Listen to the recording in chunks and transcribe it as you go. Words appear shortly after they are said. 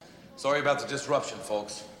Sorry about the disruption,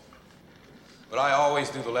 folks. But I always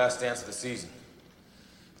do the last dance of the season.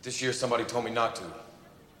 But this year, somebody told me not to.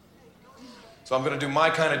 So I'm gonna do my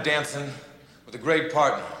kind of dancing with a great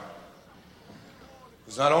partner,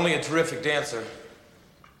 who's not only a terrific dancer,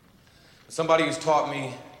 but somebody who's taught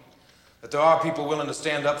me that there are people willing to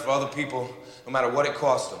stand up for other people no matter what it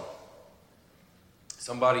costs them.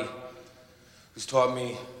 Somebody who's taught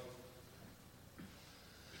me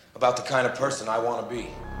about the kind of person I want to be.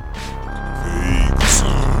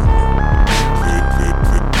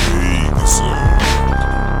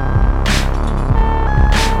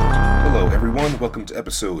 Hello everyone, welcome to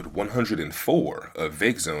episode 104 of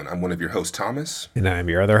Vague Zone. I'm one of your hosts, Thomas. And I'm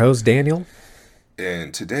your other host, Daniel.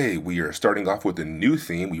 And today we are starting off with a new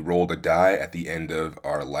theme. We rolled a die at the end of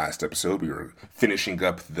our last episode. We were finishing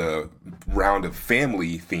up the round of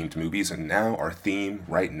family-themed movies, and now our theme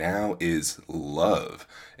right now is love.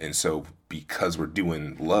 And so because we're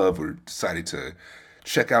doing love, we decided to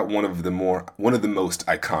check out one of the most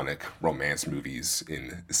iconic romance movies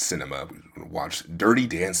in cinema. We watched Dirty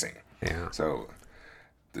Dancing. Yeah. So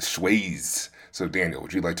the Schways. So, Daniel,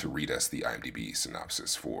 would you like to read us the IMDb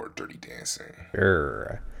synopsis for Dirty Dancing?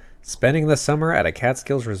 Sure. Spending the summer at a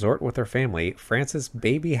Catskills resort with her family, Frances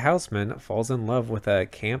Baby Houseman falls in love with a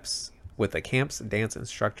camp's dance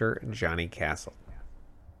instructor, Johnny Castle.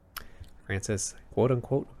 Frances,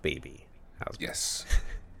 quote-unquote, Baby Houseman. Yes.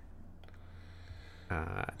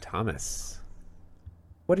 Thomas,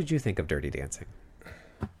 what did you think of Dirty Dancing?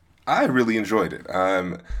 I really enjoyed it.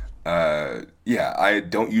 I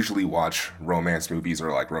don't usually watch romance movies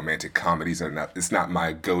or like romantic comedies. It's not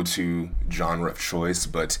my go-to genre of choice,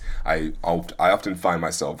 but I often find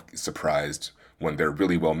myself surprised when they're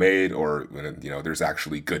really well made or when, there's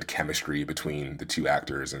actually good chemistry between the two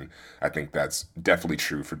actors. And I think that's definitely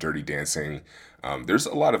true for Dirty Dancing. There's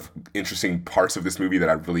a lot of interesting parts of this movie that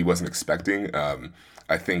I really wasn't expecting.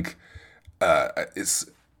 I think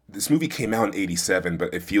this movie came out in 1987,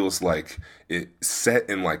 but it feels like it's set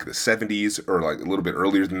in like the 70s or like a little bit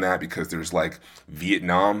earlier than that, because there's like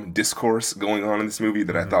Vietnam discourse going on in this movie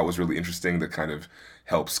that I thought was really interesting, that kind of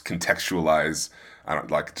helps contextualize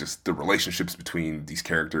just the relationships between these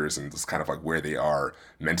characters and just kind of like where they are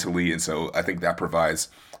mentally. And so I think that provides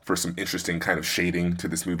for some interesting kind of shading to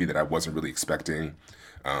this movie that I wasn't really expecting.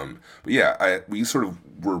 We sort of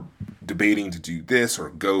were debating to do this or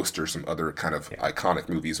Ghost or some other kind of iconic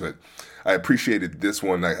movies, but I appreciated this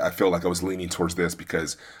one. I felt like I was leaning towards this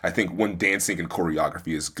because I think when dancing and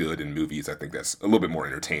choreography is good in movies, I think that's a little bit more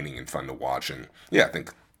entertaining and fun to watch. And yeah, I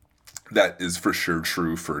think that is for sure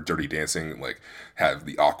true for Dirty Dancing. Like, have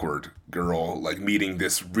the awkward girl like meeting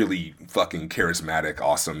this really fucking charismatic,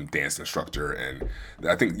 awesome dance instructor, and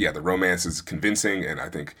I think the romance is convincing, and I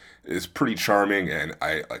think it's pretty charming, and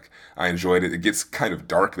I enjoyed it. It gets kind of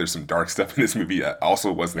dark. There's some dark stuff in this movie. I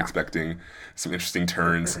also wasn't expecting some interesting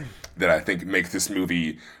turns that I think make this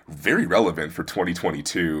movie very relevant for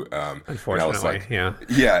 2022. Unfortunately,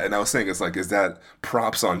 and I was saying, is that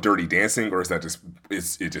props on Dirty Dancing, or is that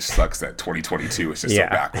it just sucks that 2022 is just so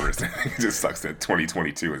backwards? It just sucks that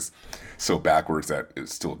 2022 is so backwards that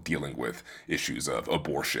it's still dealing with issues of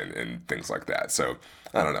abortion and things like that. So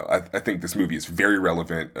I don't know. I think this movie is very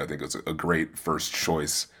relevant. I think it's a great first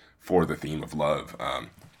choice for the theme of love.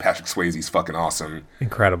 Patrick Swayze's fucking awesome.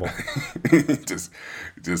 Incredible. just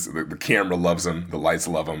the camera loves him. The lights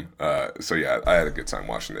love him. I had a good time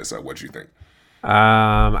watching this. What'd you think?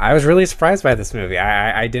 I was really surprised by this movie.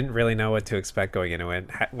 I didn't really know what to expect going into it.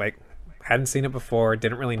 Hadn't seen it before.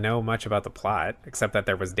 Didn't really know much about the plot, except that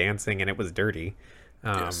there was dancing and it was dirty.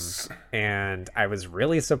 Yes. And I was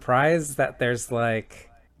really surprised that there's an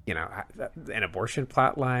abortion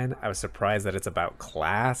plot line. I was surprised that it's about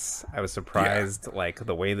class. I was surprised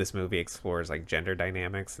the way this movie explores like gender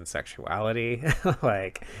dynamics and sexuality.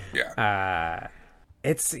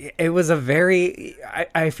 It was a very,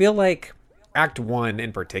 I feel like Act 1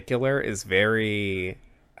 in particular is very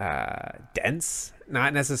dense,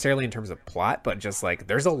 not necessarily in terms of plot, but just like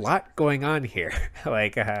there's a lot going on here.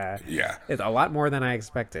 It's a lot more than I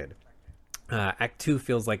expected. Act 2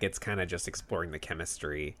 feels like it's kind of just exploring the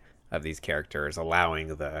chemistry of these characters,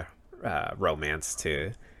 allowing the romance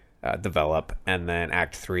to develop. And then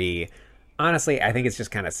Act 3, honestly, I think it's just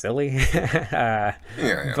kind of silly.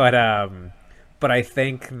 But I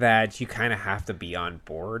think that you kind of have to be on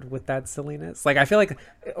board with that silliness. Like, I feel like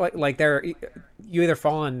you either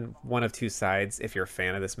fall on one of two sides if you're a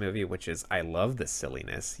fan of this movie, which is I love the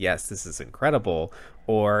silliness. Yes, this is incredible.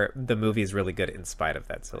 Or the movie is really good in spite of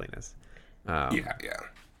that silliness.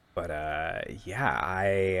 But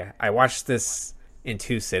I watched this in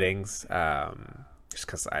two sittings just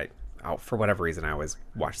because I for whatever reason, I always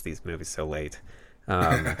watch these movies so late.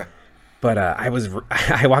 But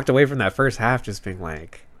I walked away from that first half just being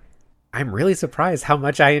like, I'm really surprised how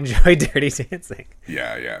much I enjoy Dirty Dancing.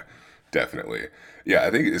 Yeah, definitely. Yeah,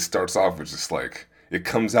 I think it starts off with just like, it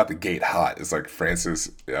comes out the gate hot. It's like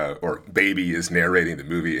Frances or Baby is narrating the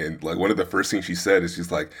movie, and like one of the first things she said is she's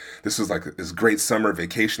like, "This was like this great summer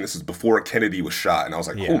vacation. This is before Kennedy was shot," and I was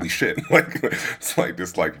like, "Holy shit!" Like it's like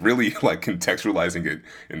this like really like contextualizing it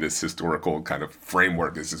in this historical kind of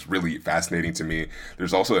framework is just really fascinating to me.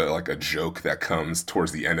 There's also like a joke that comes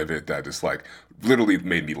towards the end of it that just like literally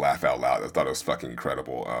made me laugh out loud. I thought it was fucking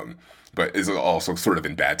incredible. But is also sort of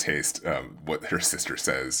in bad taste what her sister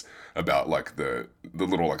says about like the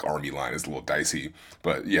little like army line is a little dicey.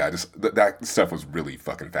 But yeah, just that stuff was really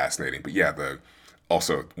fucking fascinating. But yeah,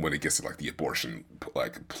 also when it gets to like the abortion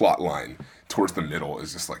like plot line towards the middle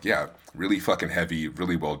is just like, yeah, really fucking heavy,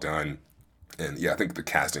 really well done. And yeah, I think the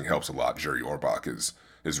casting helps a lot. Jerry Orbach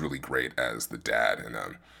is really great as the dad, and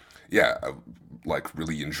yeah, I like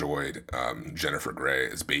really enjoyed Jennifer Grey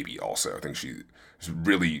as Baby also. I think she's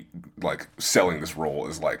really like selling this role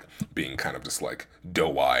as like being kind of just like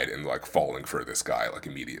doe-eyed and like falling for this guy like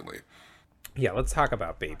immediately. Yeah, let's talk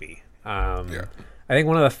about Baby. I think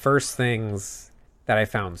one of the first things that I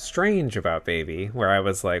found strange about Baby, where I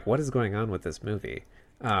was like, what is going on with this movie?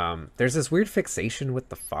 There's this weird fixation with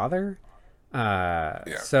the father.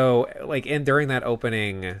 So like during that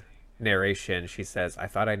opening narration, she says, "I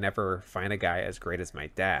thought I'd never find a guy as great as my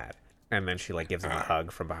dad," and then she like gives him a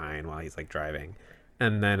hug from behind while he's like driving,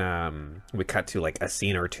 and then we cut to like a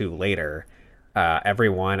scene or two later.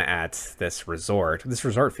 Everyone at this resort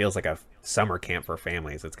feels like a summer camp for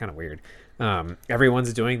families. It's kind of weird.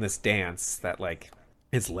 Everyone's doing this dance that like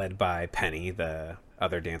is led by Penny, the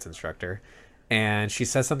other dance instructor, and she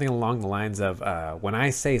says something along the lines of, "When I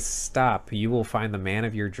say stop, you will find the man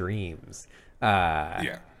of your dreams."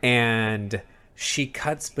 And she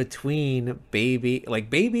cuts between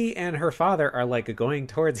Baby and her father are like going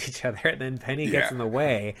towards each other, and then Penny gets in the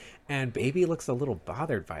way, and Baby looks a little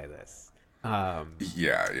bothered by this.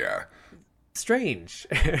 Strange.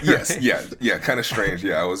 Yes, yeah, kind of strange.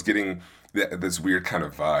 Yeah, I was getting this weird kind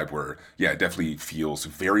of vibe where, yeah, it definitely feels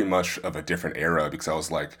very much of a different era, because I was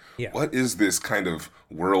like, what is this kind of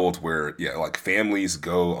world where, yeah, like families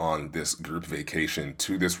go on this group vacation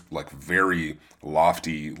to this like very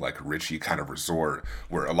lofty, like richy kind of resort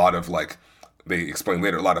where a lot of like, they explain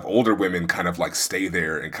later, a lot of older women kind of like stay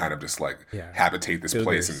there and kind of just like habitate this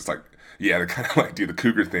place, and it's like, yeah, they kind of like do the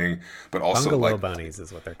cougar thing, but also bungalow like bunnies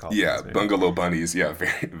is what they're called. Yeah, bungalow bunnies. Yeah,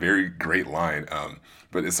 very very great line.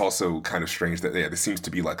 But it's also kind of strange that this seems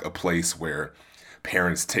to be like a place where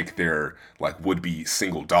parents take their like would-be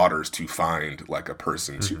single daughters to find like a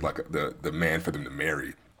person to like the man for them to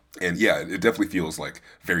marry. And yeah, it definitely feels like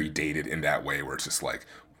very dated in that way, where it's just like,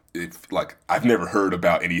 like I've never heard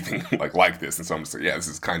about anything like this, and so I'm just like, yeah, this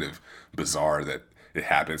is kind of bizarre that it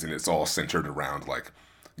happens, and it's all centered around like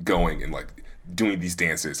going and like doing these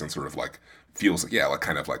dances, and sort of like feels like, yeah, like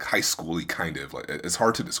kind of like high schooly kind of like, it's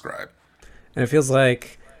hard to describe. And it feels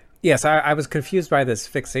like, yes, I was confused by this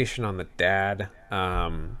fixation on the dad.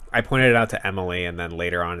 I pointed it out to Emily, and then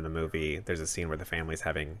later on in the movie, there's a scene where the family's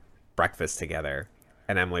having breakfast together.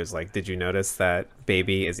 And Emily was like, "Did you notice that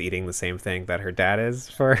Baby is eating the same thing that her dad is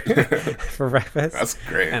for for breakfast?" That's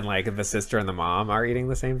great. And like the sister and the mom are eating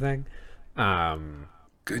the same thing.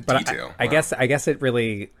 Good but detail. I guess it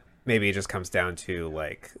really, maybe it just comes down to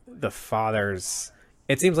like the fathers.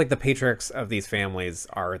 It seems like the patriarchs of these families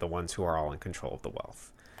are the ones who are all in control of the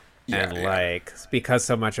wealth. Like, because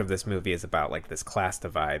so much of this movie is about like this class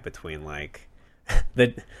divide between like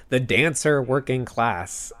the dancer working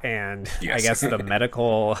class and I guess the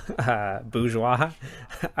medical bourgeois.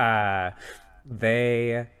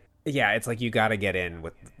 It's like you got to get in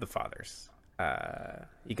with the fathers.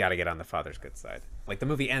 You got to get on the father's good side. Like the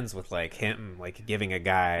movie ends with like him like giving a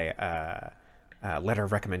guy a letter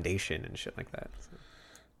of recommendation and shit like that. So.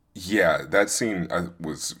 Yeah, that scene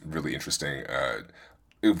was really interesting.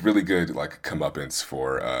 It was really good, like comeuppance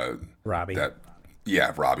for Robbie.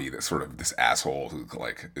 Robbie, that sort of this asshole who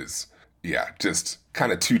like is just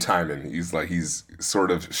kind of two-timing. He's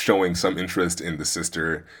sort of showing some interest in the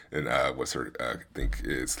sister, and what's her? I think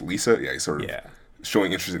it's Lisa. Yeah, he's sort of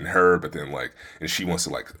showing interest in her, but then like, and she wants to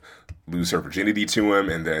like lose her virginity to him,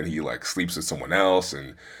 and then he like sleeps with someone else,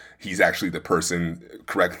 and he's actually the person,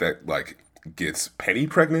 correct, that like gets Penny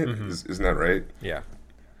pregnant. Isn't that right? Yeah.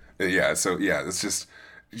 So yeah, it's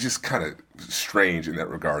just kind of strange in that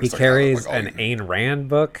regard. He carries an Ayn Rand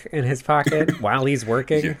book in his pocket while he's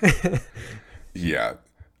working. Yeah.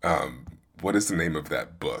 What is the name of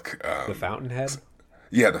that book? The Fountainhead?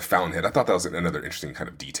 Yeah, the Fountainhead. I thought that was another interesting kind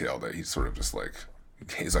of detail that he's sort of just like,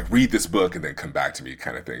 he's like, read this book and then come back to me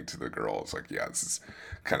kind of thing to the girl. It's like, yeah, this is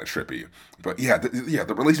kind of trippy. But yeah,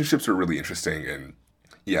 the relationships are really interesting. And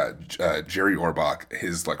yeah, Jerry Orbach,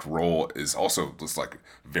 his like role is also just like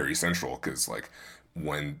very central because like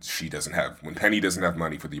when Penny doesn't have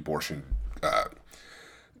money for the abortion,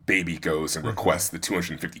 Baby goes and requests the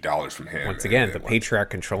 $250 from him. Once again, the patriarch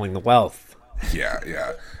controlling the wealth. Yeah.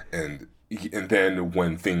 And then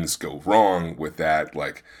when things go wrong with that,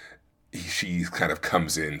 like she kind of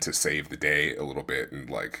comes in to save the day a little bit and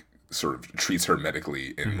like sort of treats her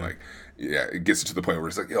medically and like, yeah, it gets to the point where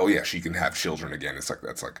it's like, oh yeah, she can have children again. It's like,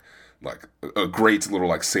 that's like a great little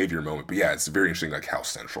like savior moment. But yeah, it's very interesting like how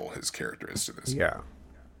central his character is to this. Yeah.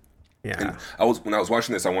 And when I was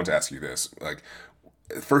watching this, I wanted to ask you this, like,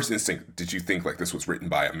 first instinct, did you think like this was written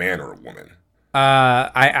by a man or a woman?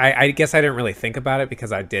 I guess I didn't really think about it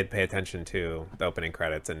because I did pay attention to the opening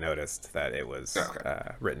credits and noticed that it was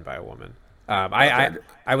written by a woman.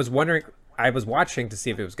 I was wondering, I was watching to see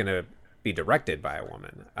if it was going to be directed by a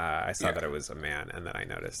woman. I saw that it was a man, and then I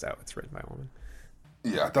noticed, oh, it's written by a woman.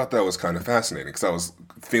 Yeah, I thought that was kind of fascinating because I was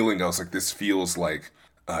like, this feels like,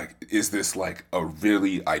 is this like a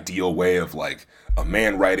really ideal way of like a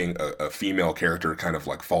man writing a female character kind of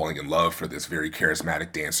like falling in love for this very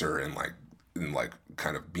charismatic dancer and like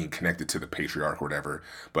kind of being connected to the patriarch or whatever.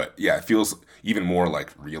 But yeah, it feels even more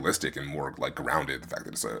like realistic and more like grounded, the fact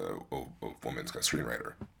that it's a woman's kind of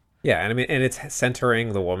screenwriter. Yeah, and I mean, and it's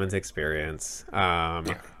centering the woman's experience.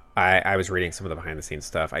 I was reading some of the behind the scenes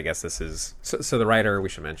stuff. I guess this is so the writer we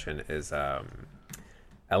should mention is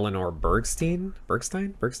Eleanor Bergstein,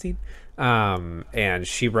 and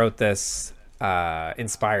she wrote this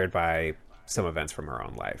inspired by some events from her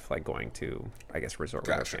own life, like going to, I guess, resort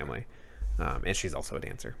with her family. And she's also a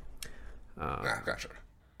dancer. Gotcha.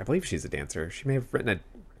 I believe she's a dancer. She may have written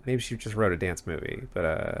maybe she just wrote a dance movie,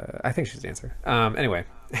 but I think she's a dancer. Anyway.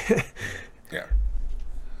 Yeah.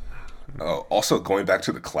 Oh, also going back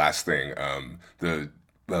to the class thing, the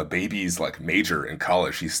Baby's like major in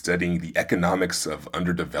college, she's studying the economics of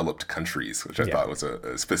underdeveloped countries, which I thought was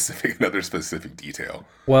another specific detail.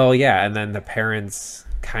 Well, yeah, and then the parents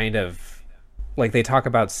kind of like they talk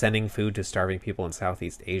about sending food to starving people in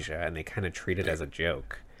Southeast Asia, and they kind of treat it as a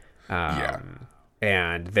joke.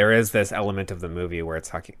 And there is this element of the movie where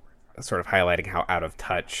it's sort of highlighting how out of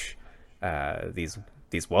touch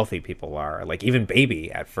these wealthy people are. Like even Baby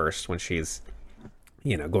at first, when she's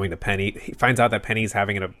going to Penny, he finds out that Penny's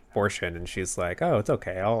having an abortion, and she's like, "Oh, it's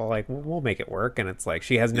okay. We'll make it work." And it's like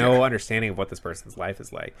she has no understanding of what this person's life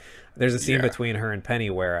is like. There's a scene between her and Penny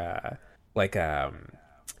where,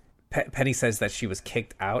 Penny says that she was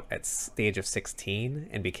kicked out at the age of 16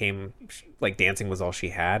 and became like dancing was all she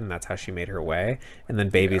had, and that's how she made her way. And then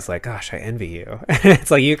Baby's like, "Gosh, I envy you." It's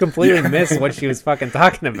like you completely missed what she was fucking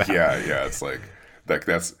talking about. Yeah, it's like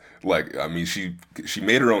that's like, I mean, she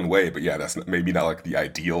made her own way, but yeah, that's maybe not like the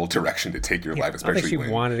ideal direction to take your life, especially she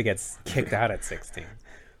wanted to get kicked out at 16.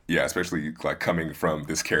 Yeah, especially like coming from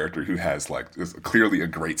this character who has like clearly a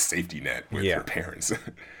great safety net with her parents.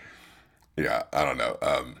 Yeah, I don't know.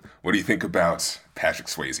 What do you think about Patrick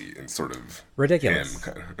Swayze and sort of ridiculous?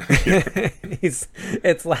 Him kind of,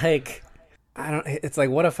 it's like it's like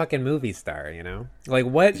what a fucking movie star, Like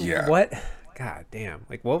what? God damn!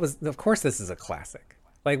 Like what was? Of course, this is a classic.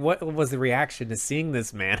 Like what was the reaction to seeing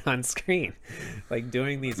this man on screen, like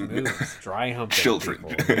doing these moves, dry humping children?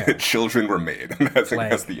 Yeah. Children were made. I think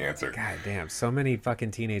that's the answer. God damn! So many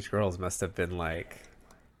fucking teenage girls must have been like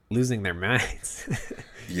losing their minds.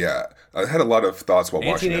 Yeah, I had a lot of thoughts while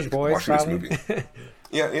watching this movie.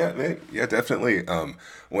 Yeah, definitely.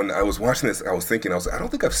 When I was watching this, I was thinking, I don't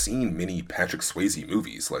think I've seen many Patrick Swayze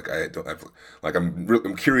movies. Like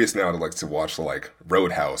I'm curious now to watch like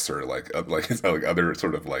Roadhouse or like other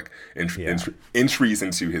sort of like entries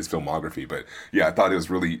into his filmography. But yeah, I thought it was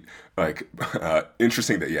really like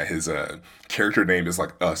interesting that his character name is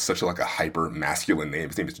like such a hyper masculine name.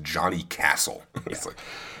 His name is Johnny Castle. It's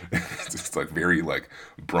like very like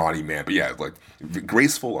brawny man, but yeah, like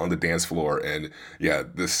graceful on the dance floor. And yeah,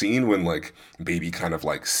 the scene when like Baby kind of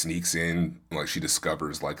like sneaks in, like she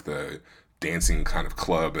discovers like the dancing kind of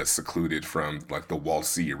club that's secluded from like the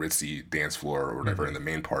waltzy ritzy dance floor or whatever in the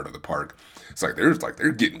main part of the park. It's like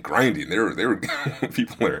they're getting grinding. They're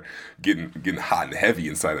people are getting hot and heavy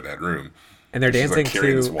inside of that room. And they're dancing like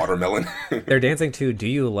carrying this watermelon. They're dancing to "Do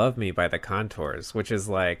You Love Me" by the Contours, which is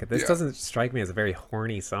like this doesn't strike me as a very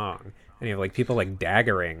horny song. And you have like people like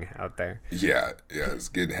daggering out there. Yeah, it's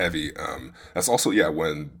getting heavy. That's also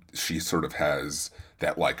when she sort of has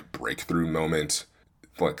that like breakthrough moment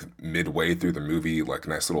like midway through the movie, like a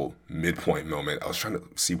nice little midpoint moment. I was trying to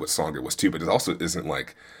see what song it was too, but it also isn't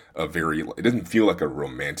like a very, it doesn't feel like a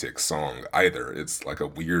romantic song either. It's like a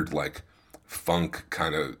weird like funk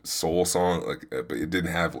kind of soul song, like but it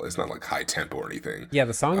didn't have, it's not like high tempo or anything. Yeah,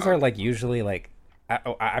 the songs are like usually like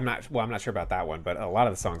I'm not sure about that one, but a lot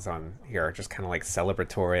of the songs on here are just kind of like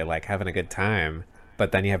celebratory, like having a good time.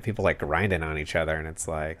 But then you have people like grinding on each other, and it's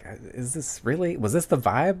like, is this really, was this the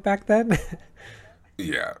vibe back then?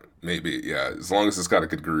 Yeah, maybe. Yeah, as long as it's got a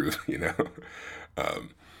good groove, you know.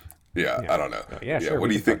 Yeah, I don't know. Yeah, sure. What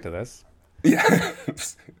do you think to this? Yeah,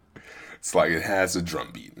 it's like it has a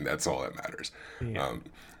drum beat, and that's all that matters. Yeah.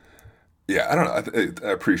 Yeah, I don't know.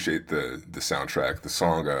 I appreciate the soundtrack. The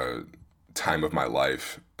song "Time of My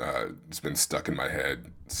Life" has been stuck in my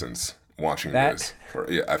head since watching this.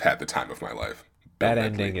 Yeah, I've had the time of my life. That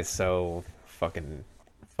ending is so fucking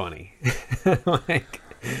funny. like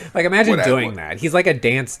imagine doing that. He's like a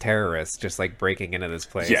dance terrorist, just like breaking into this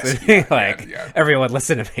place. Yes, yeah. Everyone,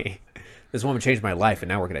 listen to me. This woman changed my life, and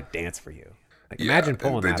now we're gonna dance for you. Like, imagine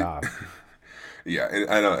pulling that off. Yeah, and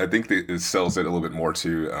I know. I think it sells it a little bit more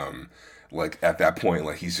too. Like at that point,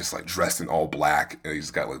 like he's just like dressed in all black, and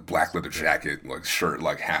he's got like black leather jacket, like shirt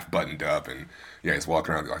like half buttoned up, and yeah, he's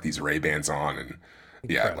walking around with like these Ray-Bans on, and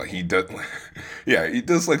yeah, like he does, yeah, he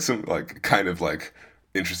does like some like kind of like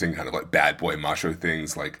interesting kind of like bad boy macho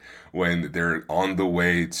things, like when they're on the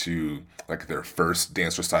way to like their first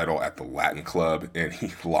dance recital at the Latin club, and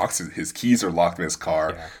he locks his keys are locked in his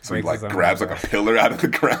car, so he like grabs like a pillar out of the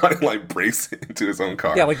ground and like breaks it into his own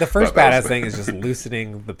car. Yeah, like the first badass thing is just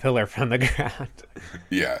loosening the pillar from the ground.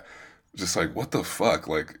 Yeah, just like what the fuck,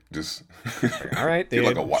 like just all right, dude,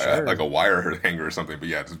 like a wire, sure. like a wire hanger or something. But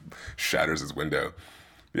yeah, it just shatters his window.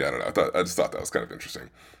 Yeah, I don't know. I just thought that was kind of interesting.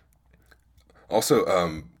 Also,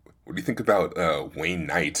 what do you think about Wayne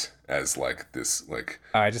Knight as like this like?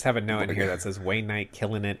 I just have a note in here that says Wayne Knight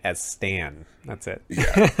killing it as Stan. That's it.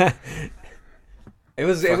 Yeah. it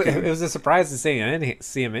was a surprise to see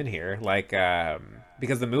him in here, like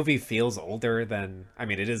because the movie feels older than, I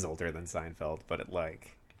mean, it is older than Seinfeld, but it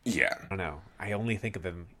like, yeah, I don't know. I only think of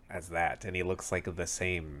him as that, and he looks like the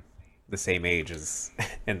same age as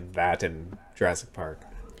in that in Jurassic Park.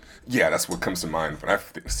 Yeah, that's what comes to mind when I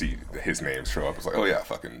see his name show up. It's like, oh yeah,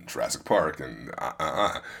 fucking Jurassic Park and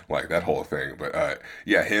like that whole thing. But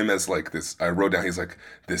yeah, him as like this, I wrote down, he's like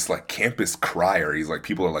this like campus crier. He's like,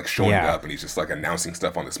 people are like showing up, and he's just like announcing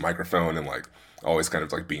stuff on this microphone, and like always kind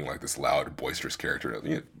of like being like this loud, boisterous character.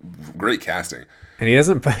 Yeah, great casting. And he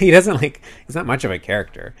doesn't like, he's not much of a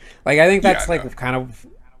character. Like, I think that's kind of,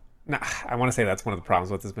 I want to say that's one of the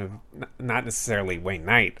problems with this movie. Not necessarily Wayne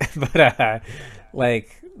Knight, but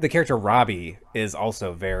like the character Robbie is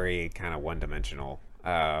also very kind of one-dimensional.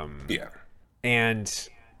 Yeah. And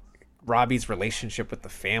Robbie's relationship with the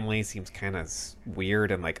family seems kind of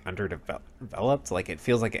weird and like underdeveloped. Like, it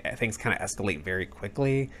feels like things kind of escalate very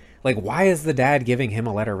quickly. Like, why is the dad giving him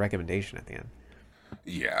a letter of recommendation at the end?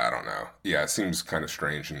 Yeah, I don't know. Yeah, it seems kind of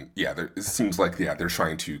strange. And yeah, it seems like, yeah, they're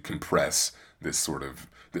trying to compress this sort of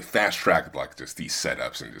the fast track, like just these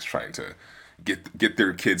setups, and just trying to get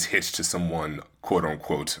their kids hitched to someone quote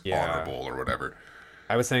unquote honorable or whatever.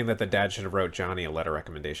 I was saying that the dad should have wrote Johnny a letter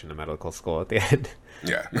recommendation to medical school at the end.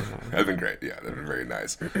 Yeah, that'd been great. Yeah, that'd been very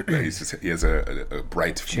nice. He has a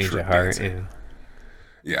bright future change of heart. Yeah.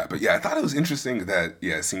 Yeah, but yeah, I thought it was interesting that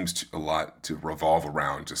it seems a lot to revolve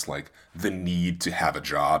around just like the need to have a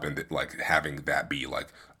job, and that, like having that be like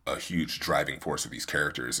a huge driving force of these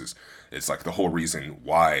characters is it's like the whole reason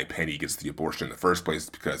why Penny gets the abortion in the first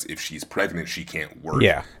place, because if she's pregnant, she can't work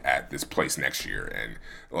at this place next year,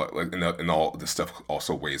 and all the stuff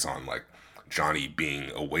also weighs on like Johnny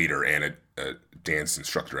being a waiter and a dance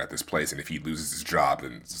instructor at this place, and if he loses his job,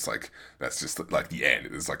 then it's like that's just like the end.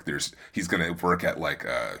 It's like he's gonna work at like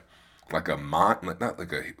a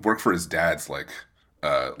work for his dad's like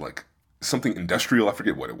something industrial. I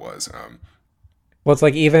forget what it was. Well, it's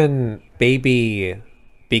like even Baby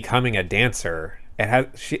becoming a dancer.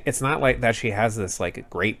 It's not like that she has this like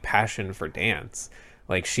great passion for dance.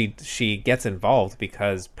 Like she gets involved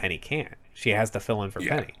because Penny can't. She has to fill in for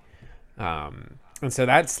Penny. And so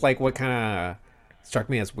that's like what kind of struck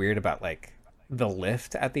me as weird about like the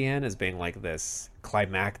lift at the end as being like this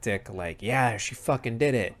climactic, like, yeah, she fucking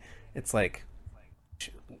did it. It's like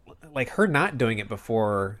her not doing it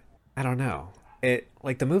before, I don't know. It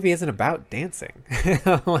like the movie isn't about dancing.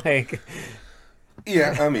 Like,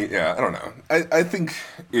 yeah, I mean, yeah, I don't know. I think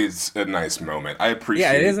it's a nice moment. I appreciate.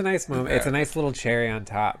 Yeah, it is a nice moment. That. It's a nice little cherry on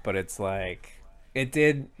top, but it's like it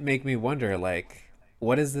did make me wonder, like,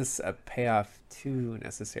 what is this a payoff to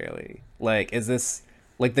necessarily? Like, is this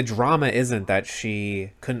like the drama isn't that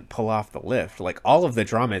she couldn't pull off the lift. Like all of the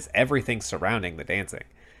drama is everything surrounding the dancing.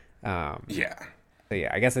 Um, Yeah. so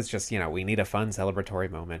yeah, I guess it's just, we need a fun celebratory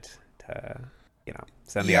moment to,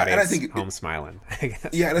 send the Yeah, and I audience think home smiling, I guess.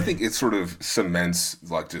 Yeah, and I think it sort of cements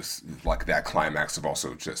like just like that climax of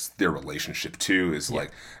also just their relationship too. Is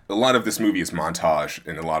like a lot of this movie is montage,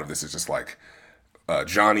 and a lot of this is just like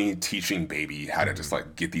Johnny teaching Baby how to just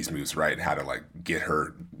like get these moves right and how to like get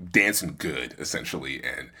her dancing good, essentially.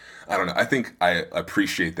 And I don't know. I think I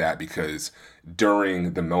appreciate that because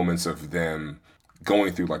during the moments of them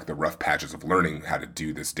going through like the rough patches of learning how to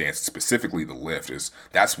do this dance, specifically the lift, is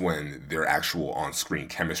that's when their actual on-screen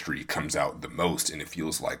chemistry comes out the most, and it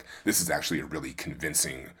feels like this is actually a really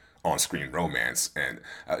convincing on-screen romance. And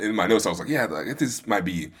in my notes I was like, yeah, like, this might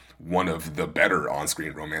be one of the better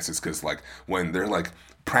on-screen romances, because like when they're like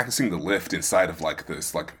practicing the lift inside of like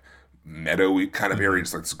this like meadowy kind of area,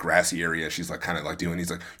 just like this grassy area, she's like kind of like doing,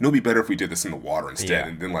 he's like, it'd be better if we did this in the water instead. Yeah.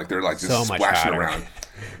 And then like they're like just So much splashing hotter. around.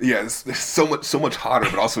 Yeah, it's so much hotter,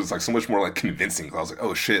 but also it's like so much more like convincing. I was like,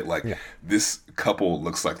 oh shit, like this couple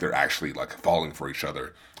looks like they're actually like falling for each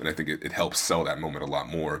other, and I think it helps sell that moment a lot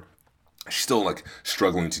more. She's still like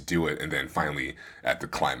struggling to do it, and then finally at the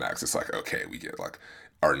climax it's like, okay, we get like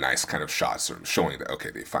our nice kind of shots sort of showing that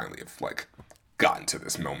okay, they finally have like gotten to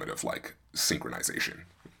this moment of like synchronization.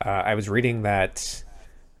 I was reading that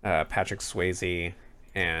Patrick Swayze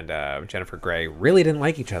and Jennifer Grey really didn't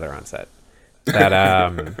like each other on set.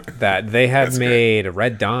 That that they had made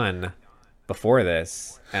Red Dawn before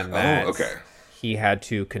this, and that okay. he had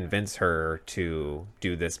to convince her to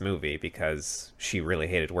do this movie because she really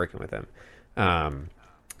hated working with him. And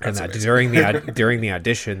That's that amazing. during the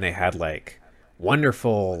audition, they had like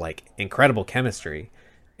wonderful, like incredible chemistry.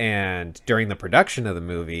 And during the production of the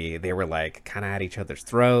movie, they were like kind of at each other's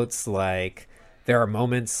throats. Like there are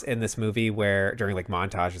moments in this movie where during like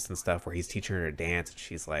montages and stuff where he's teaching her to dance and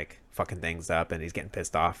she's like fucking things up and he's getting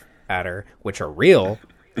pissed off at her, which are real.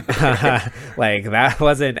 Like that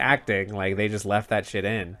wasn't acting. Like they just left that shit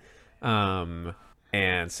in.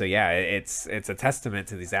 And so yeah, it's a testament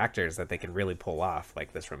to these actors that they can really pull off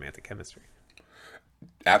like this romantic chemistry.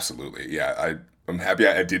 Absolutely. Yeah. I'm happy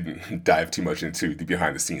I didn't dive too much into the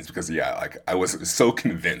behind the scenes, because yeah, like I was so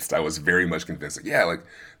convinced. I was very much convinced. Like, yeah, like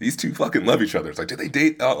these two fucking love each other. It's like, did they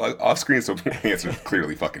date like, off screen? So the answer is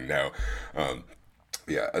clearly fucking no.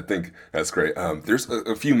 Yeah, I think that's great. There's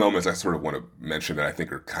a few moments I sort of want to mention that I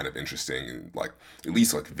think are kind of interesting, and like at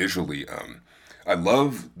least like visually. I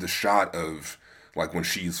love the shot of like when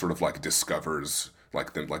she sort of like discovers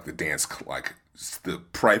like the dance like the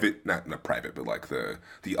private, not private, but like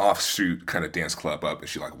the offshoot kind of dance club up, and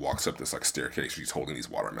she like walks up this like staircase. She's holding these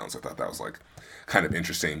watermelons. I thought that was like kind of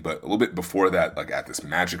interesting. But a little bit before that, like at this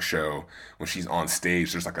magic show when she's on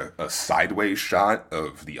stage, there's like a sideways shot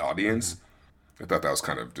of the audience. I thought that was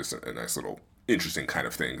kind of just a nice little interesting kind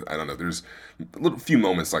of thing. I don't know. There's a few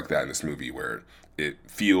moments like that in this movie where it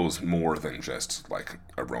feels more than just like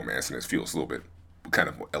a romance, and it feels a little bit kind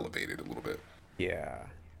of elevated a little bit. Yeah,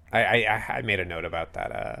 I made a note about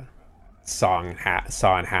that saw in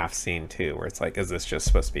half scene too, where it's like, is this just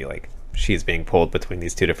supposed to be like she's being pulled between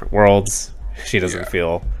these two different worlds? She doesn't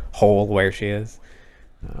feel whole where she is.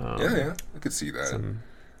 Yeah, I could see that.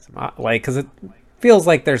 Like, because it feels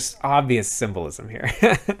like there's obvious symbolism here.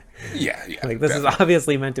 Yeah, Like this is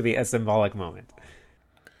obviously meant to be a symbolic moment.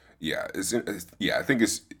 Yeah, I think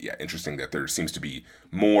it's interesting that there seems to be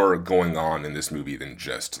more going on in this movie than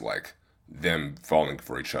just like them falling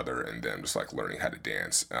for each other and them just like learning how to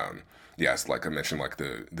dance. Yes, like I mentioned, like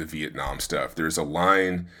the Vietnam stuff. There's a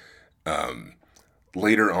line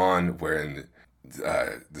later on when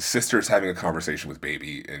the sister's having a conversation with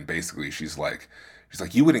Baby, and basically she's like,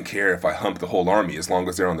 you wouldn't care if I humped the whole army as long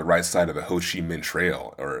as they're on the right side of the Ho Chi Minh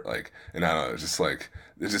Trail, or like, and I don't know, just like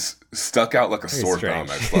it just stuck out like a sore thumb.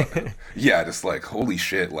 I just thought, yeah, just like holy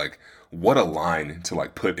shit, like what a line to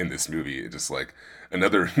like put in this movie. It just like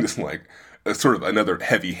another, just like a sort of another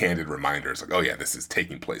heavy-handed reminder. It's like, oh yeah, this is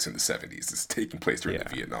taking place in the 70s. This is taking place during the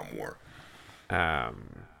Vietnam War.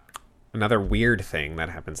 Another weird thing that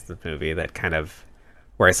happens in the movie that kind of,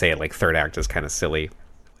 where I say it like third act is kind of silly.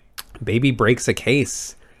 Baby breaks a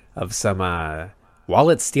case of some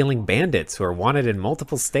wallet stealing bandits who are wanted in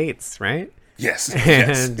multiple states, right? Yes.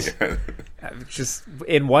 And Yeah. just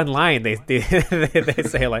in one line, they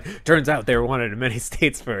say like, turns out they were wanted in many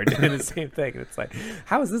states for doing the same thing. And it's like,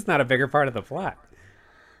 how is this not a bigger part of the plot?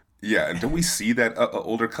 Yeah, and don't we see that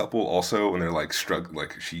older couple also when they're like struck,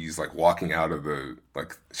 like she's like walking out of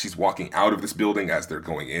she's walking out of this building as they're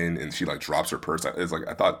going in, and she like drops her purse. It's like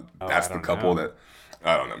I thought that's the couple that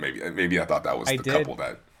I don't know. Maybe I thought that was the couple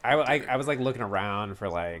that. I was like looking around for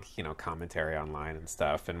like, commentary online and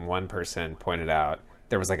stuff, and one person pointed out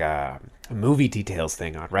there was like a movie details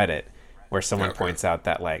thing on Reddit where someone Okay. points out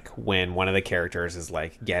that like when one of the characters is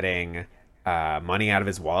like getting money out of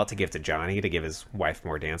his wallet to give to Johnny to give his wife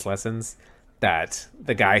more dance lessons, that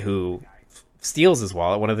the guy who steals his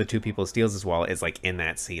wallet, one of the two people who steals his wallet, is like in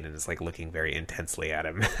that scene and is like looking very intensely at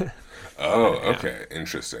him. Oh, Yeah. okay,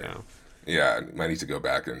 interesting. Yeah. Yeah, I might need to go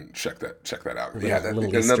back and check that out. Yeah,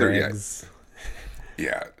 Little another Easter eggs.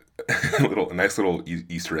 yeah, a nice little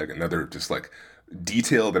Easter egg. Another just like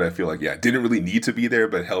detail that I feel like didn't really need to be there,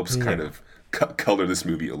 but helps kind of color this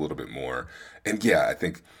movie a little bit more. And yeah, I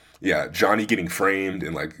think Johnny getting framed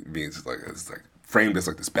and like being like framed as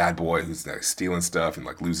like this bad boy who's like stealing stuff and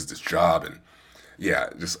like loses his job, and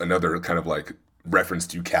just another kind of like reference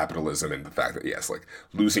to capitalism and the fact that yes, like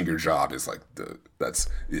losing your job is like that's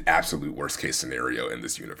the absolute worst case scenario in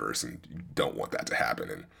this universe, and you don't want that to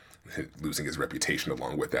happen. And losing his reputation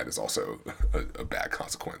along with that is also a bad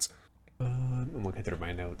consequence. I'm looking through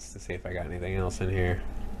my notes to see if I got anything else in here.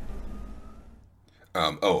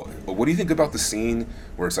 What do you think about the scene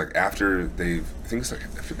where it's like after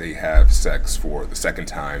after they have sex for the second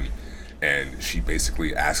time, and she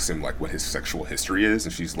basically asks him like what his sexual history is,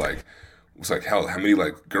 and she's like, "It's like how many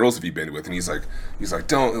like girls have you been with?" And he's like,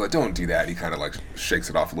 don't do that. And he kind of like shakes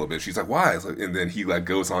it off a little bit. She's like, "Why?" It's like, and then he like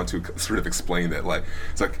goes on to sort of explain that like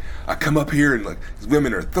it's like I come up here and like these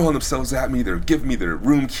women are throwing themselves at me. They're giving me their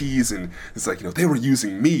room keys, and it's like they were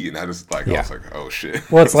using me, and I was like, oh shit.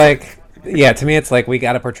 Well, it's like, yeah, to me, it's like we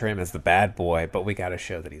got to portray him as the bad boy, but we got to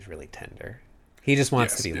show that he's really tender. He just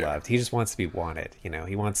wants to be loved. He just wants to be wanted.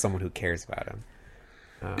 He wants someone who cares about him.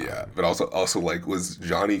 Yeah, but also like was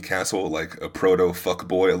Johnny Castle like a proto fuck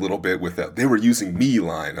boy a little bit with that they were using me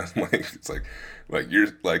line. I'm like it's like you're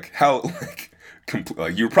like how like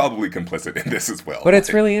like you're probably complicit in this as well. But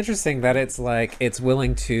it's really interesting that it's like it's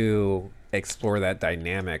willing to explore that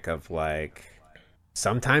dynamic of like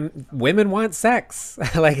sometimes women want sex.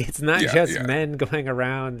 Like it's not just men going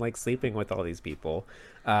around like sleeping with all these people.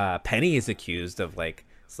 Penny is accused of like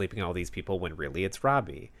sleeping with all these people when really it's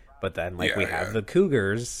Robbie. But then like we have the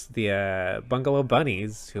Cougars, the Bungalow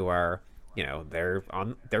Bunnies, who are they're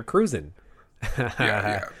cruising.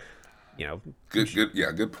 Good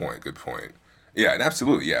point. Yeah, and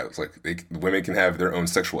absolutely, yeah. It's like women can have their own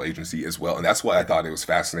sexual agency as well, and that's why I thought it was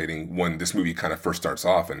fascinating when this movie kind of first starts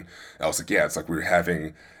off. And I was like, it's like we're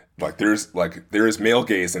having there is male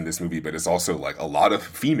gaze in this movie, but it's also like a lot of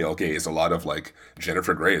female gaze, a lot of like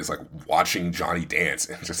Jennifer Grey is like watching Johnny dance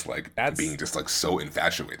and just like being just like so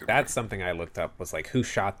infatuated. That's something I looked up was like who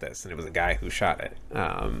shot this, and it was a guy who shot it.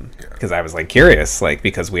 Because I was like curious, like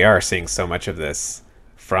because we are seeing so much of this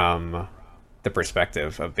from the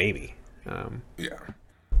perspective of Baby.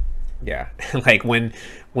 Yeah, like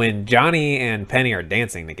when Johnny and Penny are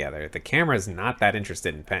dancing together, the camera's not that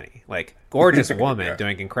interested in Penny. Like gorgeous woman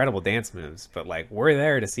doing incredible dance moves, but like we're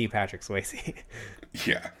there to see Patrick Swayze.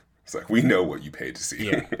 Yeah, it's like we know what you paid to see.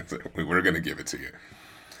 Yeah. Like, we're gonna give it to you.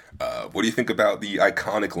 What do you think about the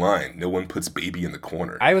iconic line? No one puts baby in the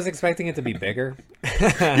corner. I was expecting it to be bigger,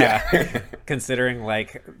 yeah, considering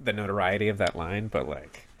like the notoriety of that line. But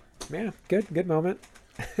like, yeah, good moment.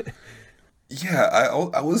 Yeah,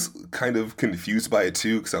 I was kind of confused by it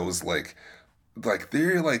too because I was like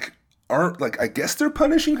they're like aren't like I guess they're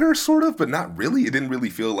punishing her sort of, but not really. It didn't really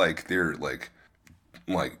feel like they're like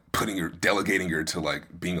delegating her to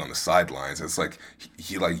like being on the sidelines. It's like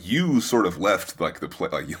he like you sort of left like the play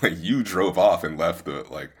like you drove off and left the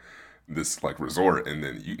like this like resort, and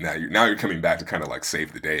then now you're coming back to kind of like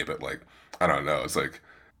save the day. But like I don't know, it's like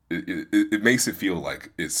it makes it feel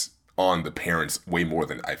like it's on the parents way more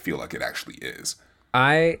than I feel like it actually is.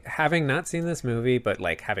 I, having not seen this movie, but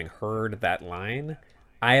like having heard that line,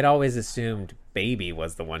 I had always assumed Baby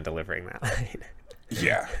was the one delivering that line.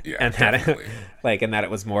 Yeah, And definitely. that it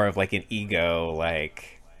was more of like an ego,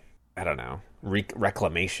 like I don't know,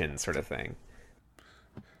 reclamation sort of thing.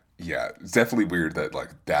 Yeah, it's definitely weird that like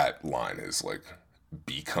that line is like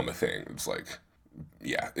become a thing. It's like,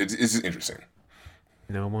 it's interesting.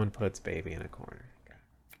 No one puts Baby in a corner.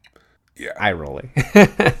 Yeah, eye rolling.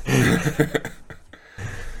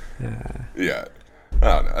 Yeah, I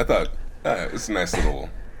don't know. I thought it's a nice little.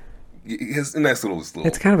 It's a nice little.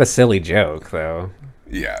 It's kind of a silly joke, though.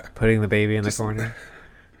 Yeah, putting the baby in the corner.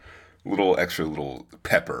 Little extra little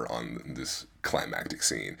pepper on this climactic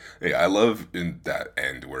scene. Yeah, I love in that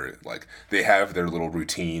end where like they have their little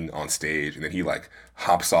routine on stage, and then he like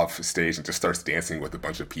hops off stage and just starts dancing with a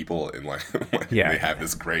bunch of people, and like they have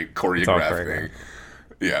this great choreographed thing.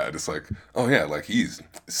 Yeah, just like, oh yeah, like he's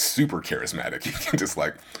super charismatic. He can just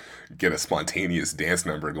like get a spontaneous dance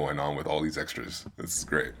number going on with all these extras. This is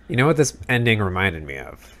great. You know what this ending reminded me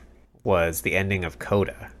of? Was the ending of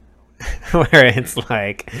Coda. Where it's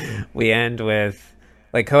like, we end with,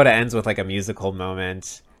 like, Coda ends with, like, a musical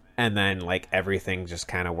moment, and then, like, everything just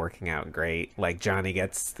kind of working out great. Like, Johnny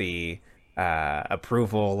gets the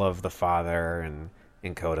approval of the father, and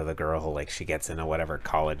in Coda, the girl, like, she gets into whatever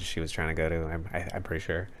college she was trying to go to, I'm pretty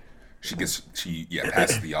sure. She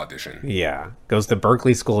passes the audition. Yeah, goes to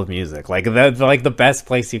Berklee School of Music, like the best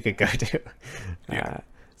place you could go to. Yeah.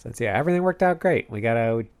 So it's, everything worked out great. We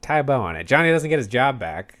gotta tie a bow on it. Johnny doesn't get his job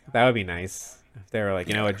back. That would be nice if they were like,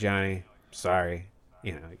 you know what, Johnny, sorry,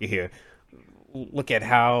 you look at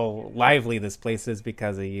how lively this place is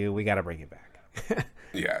because of you. We gotta bring it back.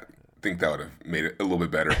 Yeah, I think that would have made it a little bit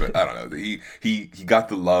better, but I don't know. He got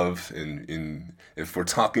the love, and if we're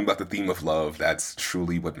talking about the theme of love, that's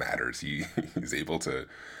truly what matters. He's able to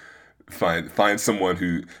find someone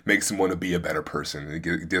who makes him want to be a better person, and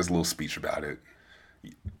he does a little speech about it.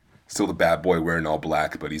 Still the bad boy wearing all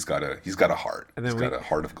black, but he's got a heart. And then he's got a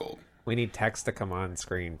heart of gold. We need text to come on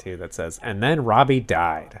screen too that says, and then Robbie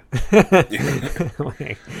died.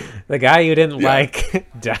 Like, the guy you didn't like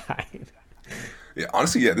died. Yeah,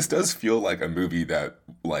 honestly, yeah, this does feel like a movie that,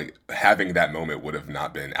 like, having that moment would have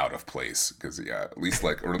not been out of place, because at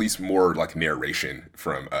least more like narration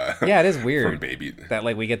from it is weird from Baby that,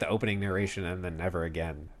 like, we get the opening narration and then never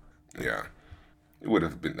again. Yeah, it would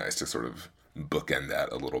have been nice to sort of bookend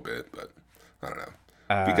that a little bit, but I don't know.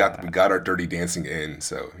 We got our Dirty Dancing in,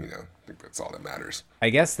 so I think that's all that matters. I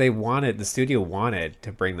guess the studio wanted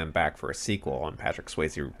to bring them back for a sequel, and Patrick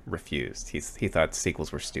Swayze refused. He thought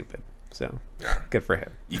sequels were stupid. So, good for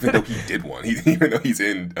him. Even though he did one. Even though he's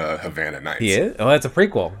in Havana Nights. He is? Oh, that's a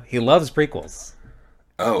prequel. He loves prequels.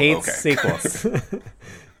 Oh, Hates okay. sequels.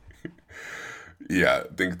 Yeah,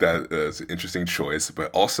 I think that is an interesting choice.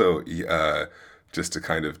 But also, just to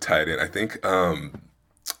kind of tie it in, I think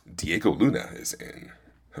Diego Luna is in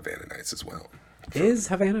Havana Nights as well. Is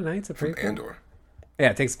Havana Nights a prequel? From Andor. Yeah,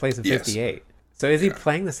 it takes place in 58. Yes. So is he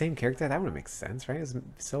playing the same character? That wouldn't make sense, right? It's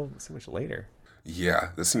so much later. Yeah,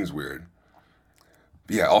 that seems weird.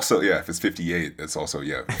 But yeah, also, if it's 58, that's also,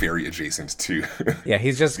 very adjacent to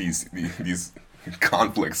he's just these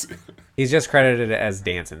conflicts. He's just credited as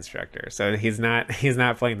dance instructor, so he's not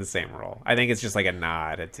playing the same role. I think it's just like a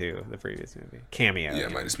nod to the previous movie. Cameo. Yeah,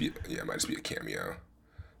 it might just be a cameo.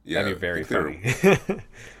 Yeah, that'd be very funny.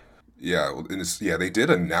 They did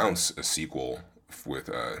announce a sequel with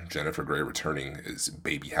Jennifer Grey returning as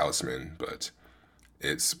Baby Houseman, but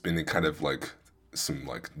it's been in kind of like some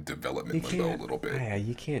like development limbo a little bit. Yeah,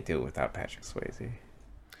 you can't do it without Patrick Swayze.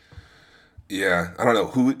 Yeah, I don't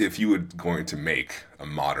know if you were going to make a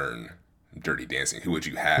modern Dirty Dancing, who would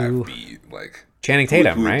you have be like? Channing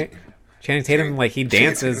Tatum, right? Channing Tatum, like, he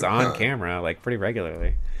dances on camera like pretty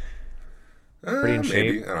regularly. Pretty in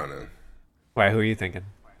shape. Maybe, I don't know. Why? Who are you thinking?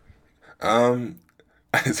 I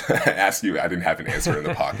asked you. I didn't have an answer in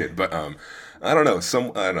the pocket, but I don't know.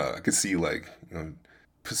 I don't know. I could see like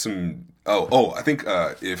put some. I think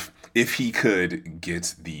if he could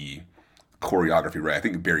get the choreography right, I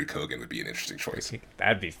think Barry Keoghan would be an interesting choice.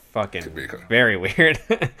 That'd be fucking very weird.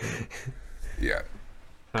 Yeah.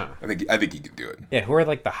 Huh. I think he could do it. Yeah, who are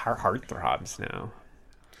like the heartthrobs now?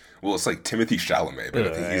 Well, it's like Timothy Chalamet, but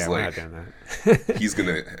I think he's we're not doing that.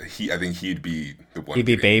 I think he'd be the one. He'd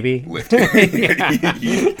be Baby lifted. He'd be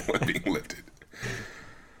the one being lifted.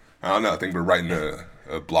 I don't know. I think we're writing a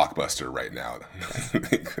blockbuster right now.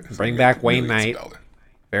 Bring back Wayne Knight.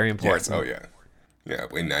 Very important. Yes. Oh yeah. Yeah,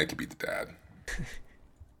 Wayne Knight could be the dad.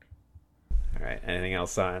 All right. Anything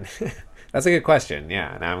else on? That's a good question.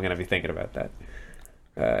 Yeah. Now I'm gonna be thinking about that.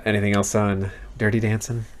 Anything else on Dirty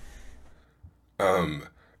Dancing?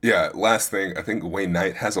 Yeah. Last thing, I think Wayne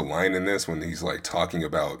Knight has a line in this when he's like talking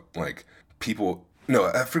about like people. No,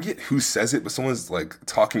 I forget who says it, but someone's like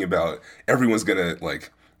talking about everyone's gonna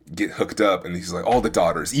like get hooked up, and he's like, all the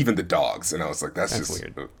daughters, even the dogs, and I was like, that's just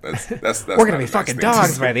weird. That's we're gonna be fucking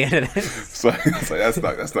dogs by the end of this. So it's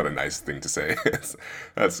like that's not a nice thing to say.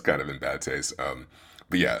 That's kind of in bad taste.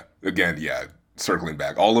 But yeah, again, circling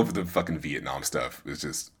back, all of the fucking Vietnam stuff is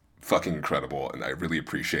just fucking incredible, and I really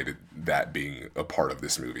appreciated that being a part of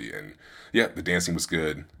this movie. And yeah, the dancing was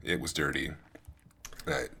good. It was dirty.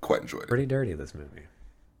 I quite enjoyed it. Pretty dirty, this movie.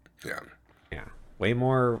 Yeah. Yeah. Way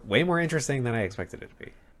more interesting than I expected it to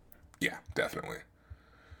be. Yeah, definitely.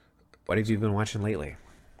 What have you been watching lately?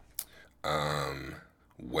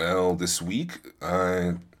 Well, this week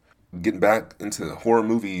getting back into the horror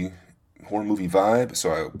movie vibe,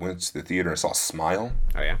 so I went to the theater and saw Smile.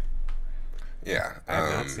 Oh yeah. Yeah. I have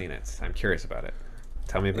not seen it. I'm curious about it.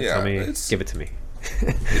 Tell me, give it to me.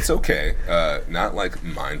 It's okay. Not like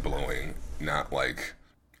mind blowing. Not like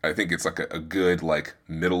I think it's like a good like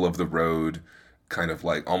middle of the road kind of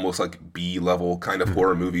like almost like B level kind of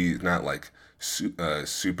horror movie. Not like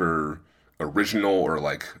super original or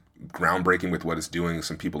like groundbreaking with what it's doing.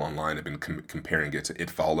 Some people online have been comparing it to It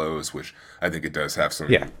Follows, which I think it does have some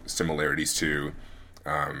Yeah. similarities to.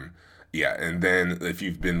 Yeah, and then if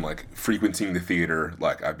you've been like frequenting the theater,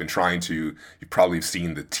 like I've been trying to, you've probably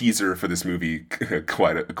seen the teaser for this movie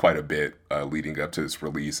quite a bit leading up to its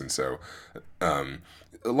release, and so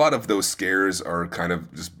a lot of those scares are kind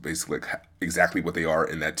of just basically like exactly what they are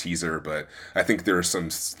in that teaser. But I think there are some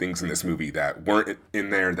things in this movie that weren't in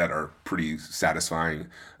there that are pretty satisfying.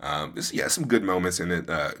 Yeah, some good moments in it.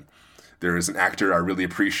 There is an actor I really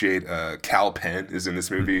appreciate. Cal Penn is in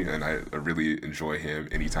this movie, and I really enjoy him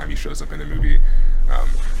anytime he shows up in a movie.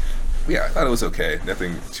 Yeah, I thought it was okay.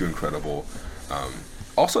 Nothing too incredible.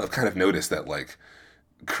 Also, I've kind of noticed that like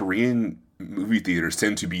Korean movie theaters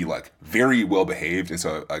tend to be like very well behaved, and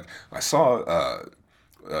so like I saw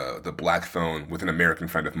the Black Phone with an American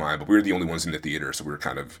friend of mine, but we were the only ones in the theater, so we were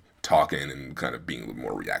kind of talking and kind of being a little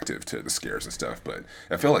more reactive to the scares and stuff. But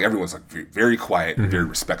I feel like everyone's like very quiet and very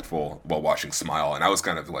respectful while watching Smile, and I was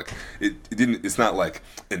kind of like, it's not like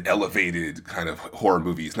an elevated kind of horror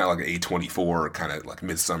movie. It's not like an A24 kind of like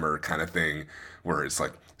Midsummer kind of thing where it's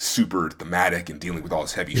like super thematic and dealing with all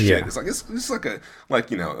this heavy shit. Yeah. It's like it's like a like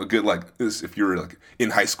you know a good like this, if you're like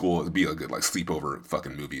in high school, it'd be a good like sleepover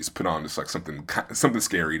fucking movies. Put on just like something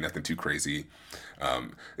scary, nothing too crazy.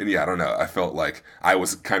 And yeah, I don't know. I felt like I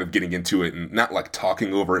was kind of getting into it and not like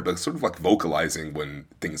talking over it, but sort of like vocalizing when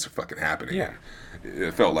things are fucking happening. Yeah.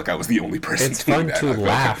 It felt like I was the only person. It's doing fun that. to I felt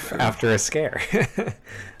laugh like, after a scare.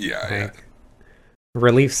 yeah.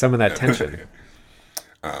 Relieve some of that tension.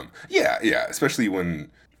 Yeah, especially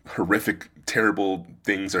when horrific, terrible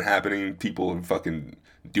things are happening. People are fucking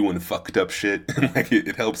doing fucked up shit. Like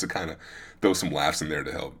it helps to kind of throw some laughs in there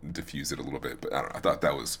to help diffuse it a little bit. But I don't know. I thought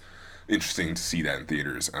that was interesting to see that in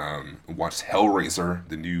theaters. Watched Hellraiser,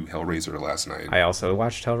 the new Hellraiser, last night. I also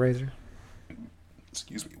watched Hellraiser.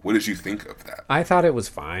 Excuse me. What did you think of that? I thought it was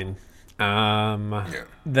fine. Yeah.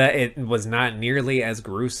 That it was not nearly as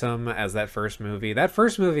gruesome as that first movie. That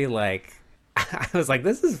first movie, like, I was like,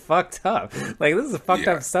 this is fucked up. Like, this is fucked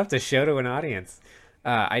Yeah. up stuff to show to an audience.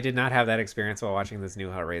 I did not have that experience while watching this new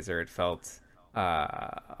Hellraiser. It felt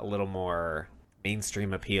a little more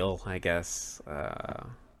mainstream appeal, I guess.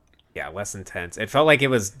 Yeah, less intense. It felt like it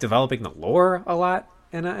was developing the lore a lot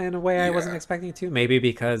in a way I wasn't Yeah. expecting to. Maybe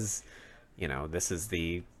because, you know, this is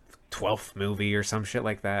the 12th movie or some shit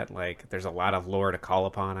like that. Like, there's a lot of lore to call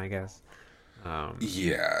upon, I guess.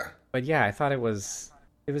 Yeah. But yeah, I thought it was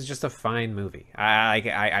just a fine movie.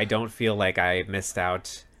 I don't feel like I missed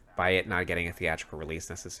out by it not getting a theatrical release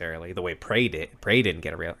necessarily. The way Prey did. Prey didn't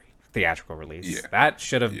get a real theatrical release. Yeah. That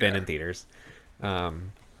should have been Yeah. in theaters. But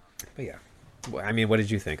yeah, I mean, what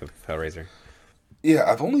did you think of Hellraiser? Yeah,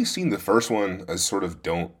 I've only seen the first one. I sort of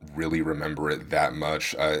don't really remember it that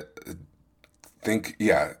much. I think,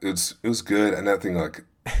 yeah, it was good, and nothing like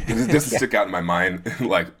it doesn't stick out in my mind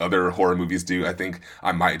like other horror movies do. I think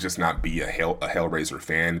I might just not be a Hellraiser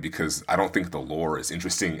fan because I don't think the lore is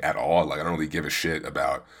interesting at all. Like I don't really give a shit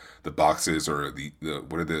about the boxes or the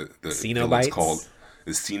what are the villains Cenobites? called?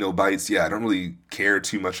 The Cenobites. Yeah, I don't really care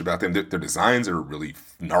too much about them. Their designs are really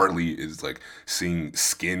gnarly. Is like seeing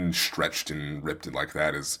skin stretched and ripped and like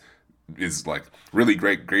that is like really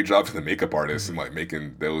great job for the makeup artists and like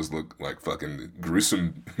making those look like fucking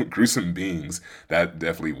gruesome beings. That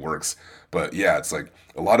definitely works. But yeah, it's like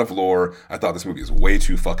a lot of lore. I thought this movie is way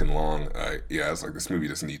too fucking long. Yeah, it's like this movie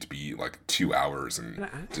doesn't need to be like 2 hours and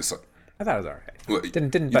just like I thought it was all right. Well,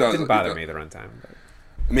 Didn't you thought- bother you me the runtime. But...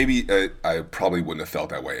 maybe I probably wouldn't have felt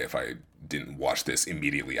that way if I didn't watch this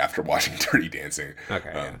immediately after watching Dirty Dancing.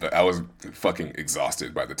 Okay, yeah. But I was fucking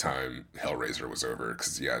exhausted by the time Hellraiser was over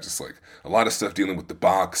because yeah, just like a lot of stuff dealing with the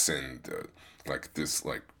box and like this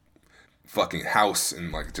like fucking house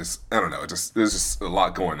and like just I don't know, just there's just a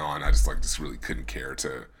lot going on. I just really couldn't care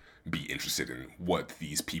to be interested in what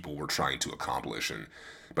these people were trying to accomplish. And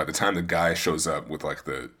by the time the guy shows up with like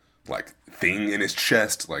the like thing in his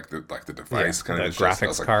chest, like the device kind the of in his chest, I graphics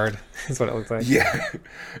was like, card is what it looks like. yeah,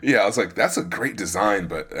 yeah. I was like, that's a great design,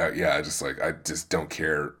 but yeah, I just don't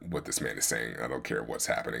care what this man is saying. I don't care what's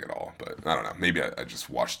happening at all. But I don't know. Maybe I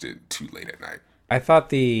just watched it too late at night. I thought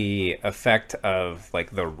the effect of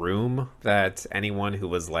like the room that anyone who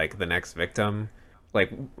was like the next victim,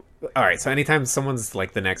 like, all right, so anytime someone's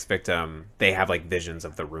like the next victim, they have like visions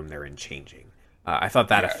of the room they're in changing. I thought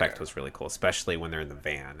that effect was really cool, especially when they're in the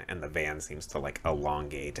van and the van seems to like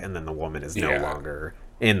elongate and then the woman is no longer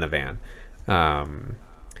in the van. Um,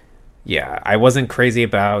 yeah, I wasn't crazy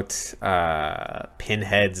about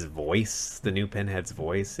Pinhead's voice, the new Pinhead's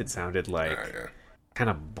voice. It sounded like Yeah. kind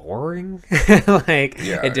of boring. Like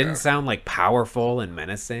Yeah, it didn't yeah. sound like powerful and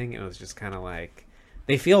menacing. It was just kind of like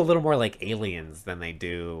they feel a little more like aliens than they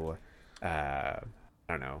do I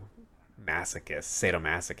don't know, masochist,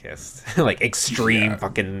 sadomasochist, like extreme Yeah.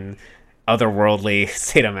 fucking otherworldly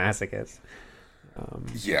sadomasochist.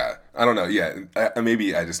 Yeah, I don't know. Yeah,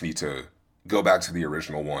 maybe I just need to go back to the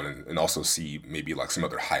original one and also see maybe like some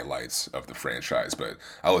other highlights of the franchise. But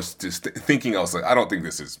I was just thinking, I was like, I don't think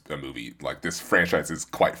this is a movie. Like this franchise is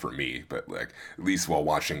quite for me. But like at least while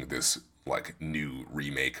watching this like new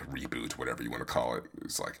remake, reboot, whatever you want to call it,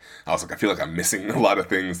 it's like I was like, I feel like I'm missing a lot of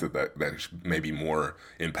things that may be more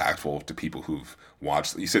impactful to people who've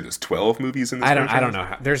watched. You said there's 12 movies in this I don't franchise? know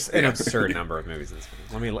how, there's an Yeah. absurd number of movies in this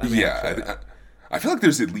movie. Let me actually Yeah, I feel like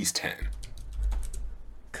there's at least 10.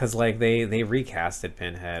 because like they recasted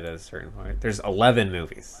Pinhead at a certain point. There's 11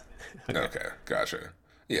 movies. Okay, gotcha.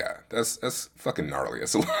 Yeah, that's fucking gnarly.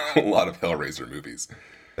 That's a lot of Hellraiser movies.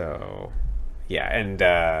 So, yeah, and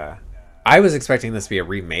I was expecting this to be a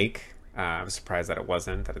remake. I'm surprised that it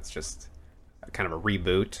wasn't. That it's just kind of a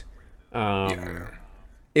reboot. Yeah,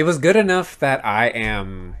 It was good enough that I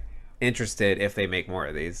am interested if they make more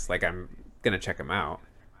of these. Like I'm gonna check them out.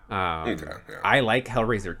 okay, yeah. I like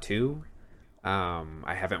Hellraiser 2.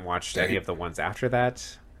 I haven't watched any Yeah. of the ones after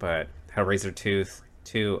that, but Hellraiser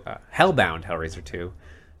 2, Hellbound Hellraiser 2.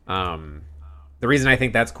 The reason I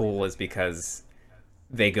think that's cool is because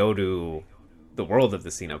they go to the world of the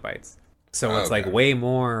Cenobites. So it's like Okay. way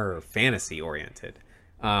more fantasy oriented.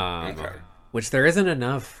 Okay. Which there isn't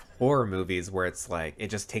enough horror movies where it's like it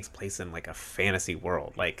just takes place in like a fantasy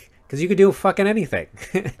world. Like because you could do fucking anything.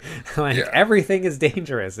 Like Yeah. everything is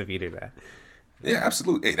dangerous if you do that. Yeah,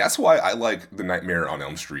 absolutely. Hey, that's why I like the Nightmare on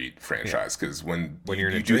Elm Street franchise because when You're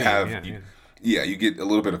in a you do dream, have, yeah. yeah, you get a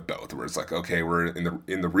little bit of both. Where it's like, okay, we're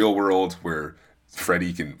in the real world where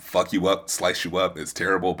Freddy can fuck you up, slice you up. It's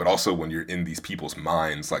terrible, but also when you're in these people's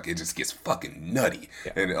minds, like it just gets fucking nutty.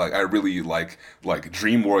 And like I really like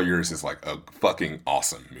Dream Warriors is like a fucking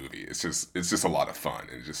awesome movie. It's just a lot of fun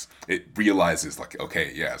and it realizes like,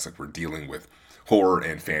 okay, yeah, it's like we're dealing with horror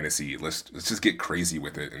and fantasy. Let's just get crazy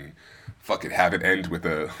with it and fuck it, have it end with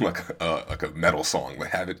a like a metal song. Like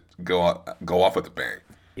have it go off with a bang.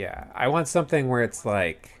 Yeah, I want something where it's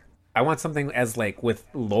like I want something as like with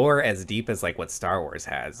lore as deep as like what Star Wars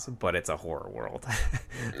has, but it's a horror world.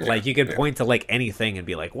 Like you could point to like anything and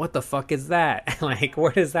be like, "What the fuck is that? Like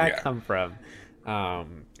where does that Yeah. come from?" I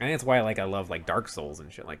think that's why like I love like Dark Souls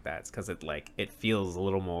and shit like that. It's because it feels a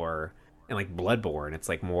little more and like Bloodborne. It's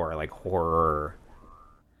like more like horror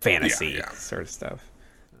fantasy Yeah. sort of stuff.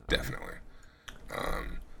 Definitely.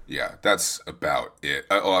 Yeah, that's about it.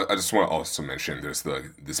 I just want to also mention there's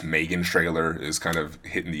this Megan trailer is kind of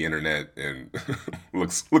hitting the internet and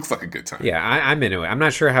looks like a good time. Yeah, I'm into it. I'm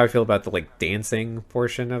not sure how I feel about the like dancing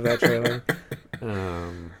portion of that trailer.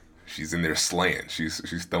 She's in there slaying.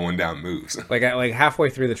 She's throwing down moves. Like halfway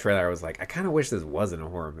through the trailer, I was like, I kind of wish this wasn't a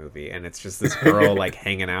horror movie, and it's just this girl like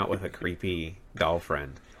hanging out with a creepy doll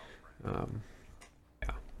friend.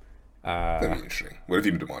 That'd be interesting. What have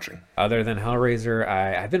you been watching? Other than Hellraiser,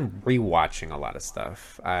 I've been rewatching a lot of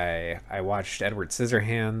stuff. I watched Edward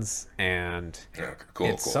Scissorhands, and Yeah, okay, cool.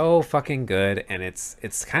 it's so fucking good, and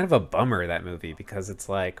it's kind of a bummer that movie because it's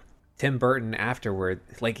like Tim Burton afterward,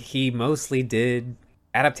 like he mostly did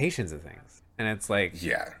adaptations of things, and it's like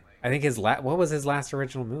Yeah. I think what was his last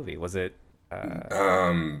original movie? Was it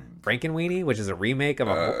Frankenweenie, which is a remake of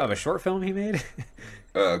a short film he made?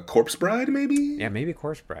 Corpse Bride, maybe? Yeah, maybe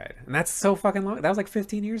Corpse Bride, and that's so fucking long. That was like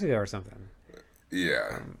 15 years ago or something.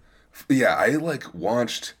 Yeah. Yeah, I like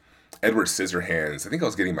watched Edward Scissorhands. I think I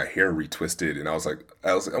was getting my hair retwisted and I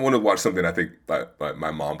want to watch something I think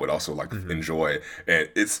my mom would also like enjoy. And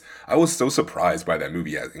I was so surprised by that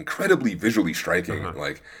movie. Yeah, incredibly visually striking.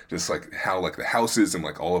 Like just like how like the houses and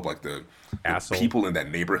like all of like the Castle. people in that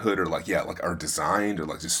neighborhood are like are designed or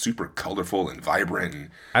like just super colorful and vibrant. And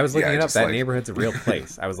I was looking yeah, it up. just, That like- neighborhood's a real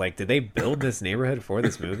place. I was like, did they build this neighborhood for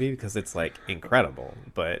this movie? Because it's like incredible,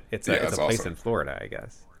 but it's a that's place awesome. in Florida, I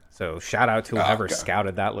guess. So shout out to whoever God.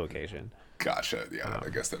 scouted that location. Gotcha. Yeah, I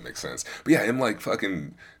guess that makes sense. But yeah, him like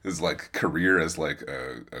fucking his like career as like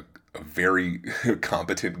a very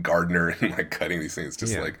competent gardener and like cutting these things,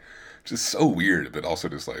 just Yeah. like just so weird, but also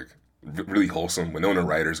just like really wholesome. Winona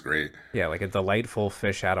Ryder's great. Yeah, like a delightful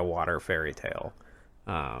fish out of water fairy tale.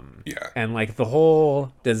 Yeah, And like the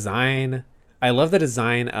whole design, I love the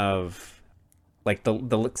design of like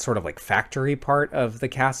the sort of like factory part of the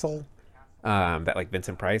castle that like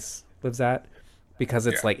Vincent Price lives at, because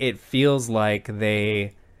it's Yeah. like it feels like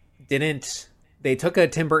they took a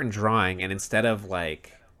Tim Burton drawing and instead of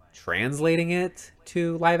like translating it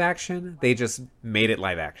to live action, they just made it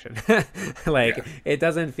live action. Like Yeah. it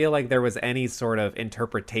doesn't feel like there was any sort of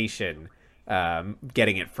interpretation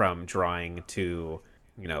getting it from drawing to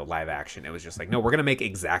live action. It was just like, no, we're gonna make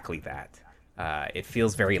exactly that. It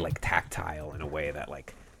feels very like tactile in a way that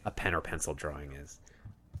like a pen or pencil drawing is.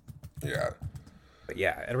 Yeah. But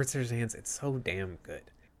yeah, Edward Scissorhands, it's so damn good.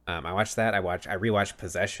 I watched that. I rewatched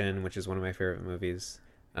Possession, which is one of my favorite movies.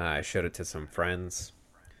 I showed it to some friends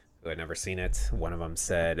who had never seen it. One of them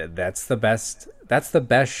said, "That's the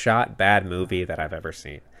best shot bad movie that I've ever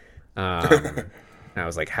seen." I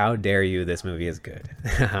was like, "How dare you? This movie is good."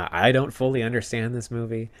 I don't fully understand this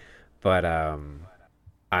movie, but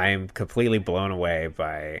I'm completely blown away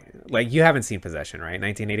by like you haven't seen Possession, right?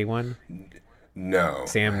 1981. No.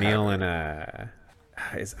 Sam I Neill haven't. and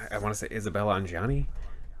I want to say Isabella Angiani.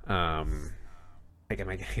 Like, am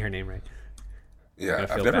I getting her name right? Yeah, gonna I've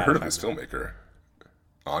feel never bad heard if of this I'm- filmmaker.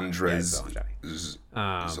 Andres Isabella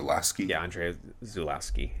Zulaski. Yeah, Andrei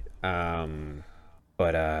Zulawski.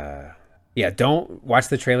 But yeah, don't watch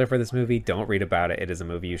the trailer for this movie. Don't read about it. It is a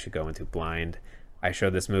movie you should go into blind. I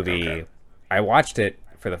showed this movie. Okay. I watched it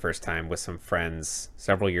for the first time with some friends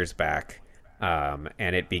several years back,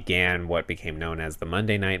 and it began what became known as the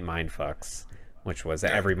Monday Night Mindfucks, which was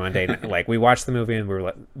every Monday. Like we watched the movie and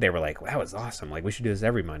they were like, "That was awesome! Like we should do this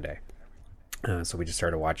every Monday." So we just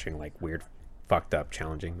started watching like weird, fucked up,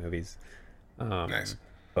 challenging movies. Nice.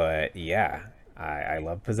 But yeah, I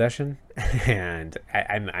love Possession, and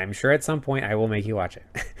I'm sure at some point I will make you watch it.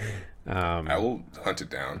 I will hunt it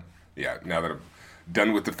down. Yeah, now that I'm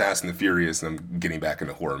done with the Fast and the Furious and I'm getting back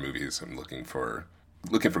into horror movies, I'm looking for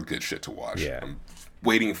good shit to watch. Yeah. I'm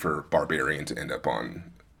waiting for Barbarian to end up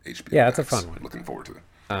on HBO. Yeah, it's a Max. fun one. Looking forward to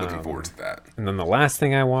that. And then the last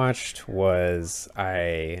thing I watched was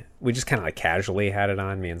we just kind of like casually had it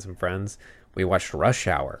on, me and some friends. We watched Rush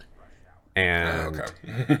Hour, and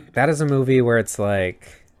Okay. that is a movie where it's like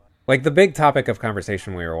the big topic of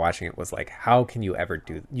conversation when we were watching it was like, how can you ever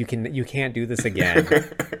you can't do this again.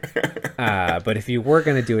 But if you were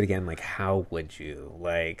gonna do it again, like how would you?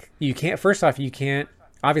 Like you can't. First off, you can't.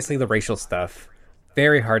 Obviously, the racial stuff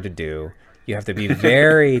very hard to do. You have to be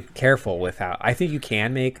very careful with how. I think you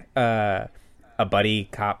can make a buddy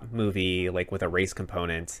cop movie like with a race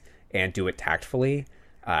component and do it tactfully.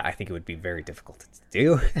 I think it would be very difficult to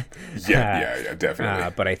do. Yeah,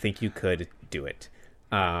 definitely. But I think you could do it.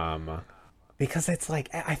 Because it's like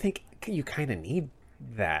I think you kind of need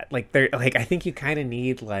that. I think you kind of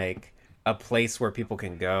need like a place where people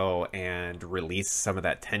can go and release some of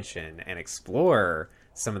that tension and explore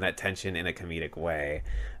some of that tension in a comedic way.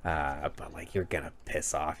 But like you're gonna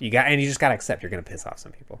piss off. You just gotta accept you're gonna piss off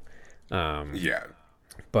some people. Yeah.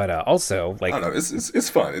 But also like I don't know. It's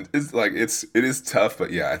fun. It is tough,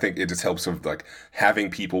 but yeah, I think it just helps with like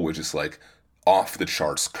having people with just like off the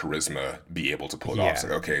charts charisma be able to pull it off. It's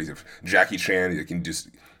like, okay, if Jackie Chan, you can just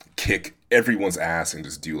kick everyone's ass and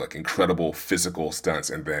just do like incredible physical stunts,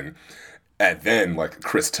 and then like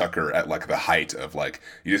Chris Tucker at like the height of like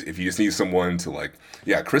if you just need someone to like,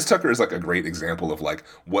 yeah, Chris Tucker is like a great example of like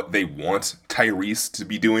what they want Tyrese to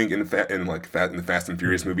be doing in the Fast and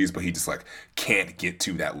Furious movies, but he just like can't get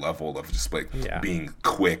to that level of just like being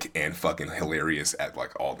quick and fucking hilarious at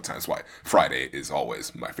like all the time. That's why Friday is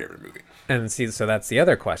always my favorite movie. And see, so that's the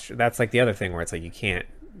other question. That's like the other thing where it's like you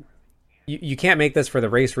can't make this for the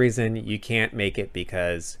race reason. You can't make it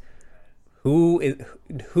because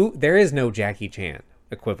there is no Jackie Chan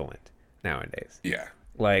equivalent nowadays. Yeah.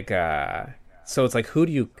 Like so it's like who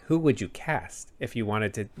would you cast if you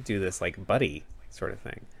wanted to do this like buddy sort of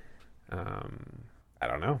thing? I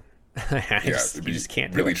don't know. You just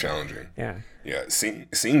can't do really it. challenging. Yeah. Yeah,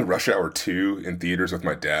 seeing Rush Hour 2 in theaters with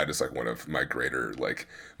my dad is like one of my greater like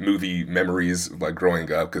movie memories like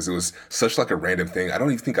growing up, because it was such like a random thing. I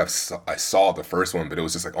don't even think I saw the first one, but it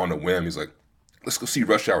was just like on a whim. He's like, let's go see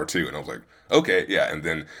Rush Hour 2. And I was like, okay, yeah. And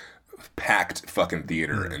then packed fucking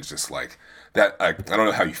theater and just like that. I don't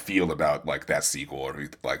know how you feel about like that sequel or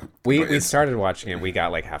like. We started watching it. We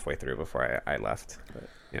got like halfway through before I left. But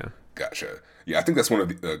yeah. Gotcha. Yeah, I think that's one of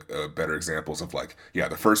the better examples of like, yeah,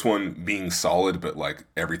 the first one being solid, but like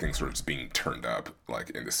everything sort of just being turned up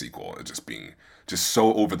like in the sequel. It just being just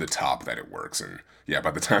so over the top that it works. And yeah,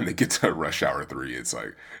 by the time they get to Rush Hour 3, it's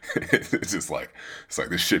like, it's just like,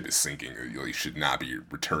 this ship is sinking. You should not be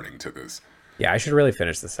returning to this. Yeah, I should really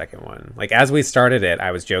finish the second one. Like as we started it,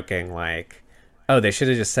 I was joking like, oh, they should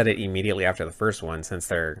have just said it immediately after the first one since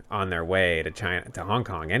they're on their way to Hong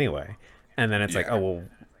Kong anyway. And then it's like, oh, well,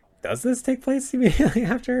 does this take place immediately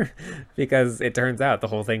after? Because it turns out the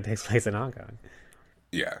whole thing takes place in Hong Kong.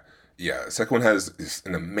 Yeah. Yeah. The second one has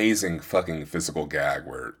an amazing fucking physical gag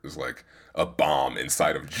where there's like a bomb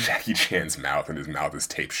inside of Jackie Chan's mouth and his mouth is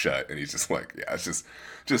taped shut and he's just like, yeah, it's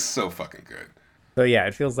just so fucking good. So yeah,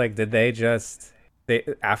 it feels like they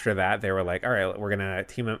after that they were like, all right, we're gonna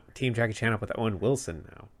team Jackie Chan up with Owen Wilson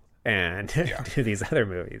now and Yeah. do these other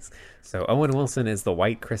movies. So Owen Wilson is the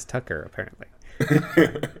white Chris Tucker apparently.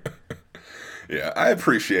 Yeah, I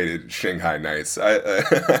appreciated Shanghai Nights. I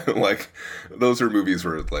like those are movies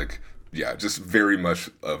where like yeah, just very much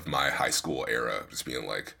of my high school era, just being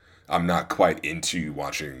like I'm not quite into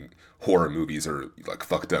watching horror movies or like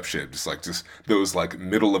fucked up shit. Just those like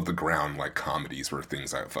middle of the ground like comedies were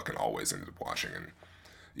things I fucking always ended up watching. And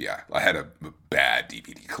yeah, I had a bad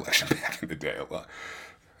DVD collection back in the day. A lot,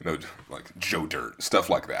 no, like Joe Dirt stuff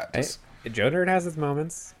like that. Just, Joe Dirt has its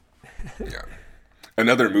moments. yeah.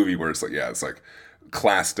 Another movie where it's like, yeah, it's like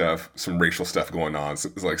class stuff, some racial stuff going on. So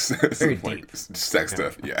it's like some like sex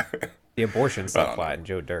stuff. Yeah. The abortion subplot in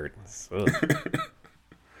Joe Dirt.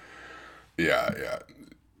 Yeah.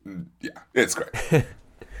 It's great. All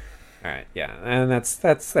right. Yeah. And that's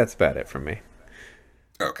about it from me.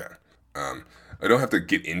 Okay. I don't have to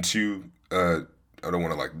get into, I don't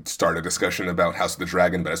want to like start a discussion about House of the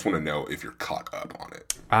Dragon, but I just want to know if you're caught up on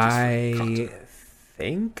it. I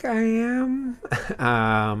think I am.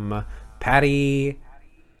 Patty,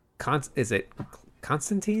 is it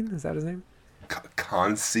Constantine? Is that his name?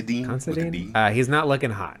 Considine? With a D? He's not looking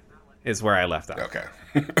hot, is where I left off. Okay.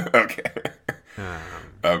 Okay.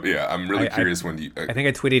 Yeah, I'm really curious when you. I think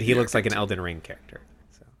I tweeted he looks like an Elden Ring character.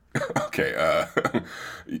 So. Okay.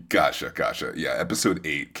 Gotcha. Yeah, episode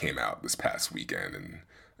 8 came out this past weekend, and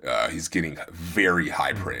he's getting very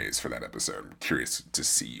high praise for that episode. I'm curious to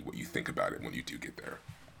see what you think about it when you do get there.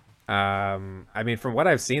 I mean, from what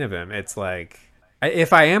I've seen of him, it's like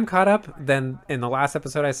if I am caught up, then in the last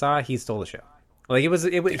episode I saw, he stole the show. Like he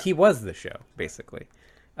was the show basically.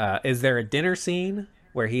 Is there a dinner scene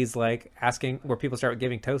where he's like asking, where people start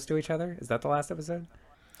giving toast to each other? Is that the last episode?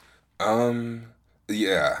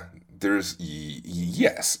 Yeah. There's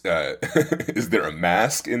yes. Is there a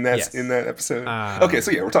mask in that episode? Okay,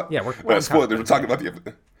 so yeah, we're talking. Yeah, we're spoilers. We're talking about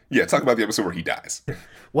talk about the episode where he dies.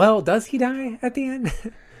 Well, does he die at the end?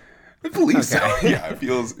 I believe so. Yeah, it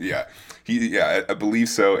feels. Yeah, I believe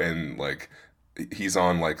so. And like, he's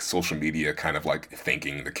on like social media, kind of like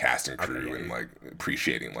thanking the cast and crew and like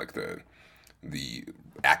appreciating like the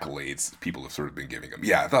accolades people have sort of been giving him.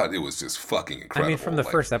 Yeah, I thought it was just fucking incredible. I mean, from the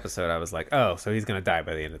first episode, I was like, oh, so he's gonna die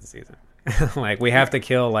by the end of the season. Like, we have to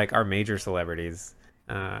kill like our major celebrities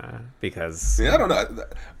because I don't know.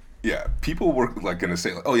 Yeah, people were like gonna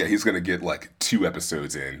say, like, oh yeah, he's gonna get like 2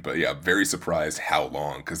 episodes in, but yeah, I'm very surprised how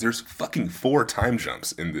long, because there's fucking 4 time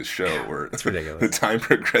jumps in this show where it's ridiculous. The time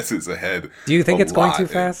progresses ahead. Do you think it's going too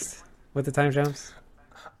fast with the time jumps?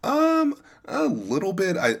 A little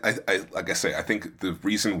bit. I like I say, I think the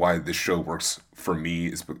reason why this show works for me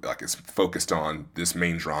is like it's focused on this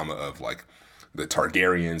main drama of like the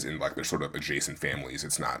Targaryens and like their sort of adjacent families.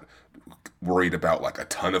 It's not worried about like a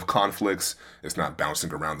ton of conflicts. It's not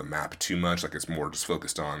bouncing around the map too much. Like it's more just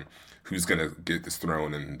focused on who's gonna get this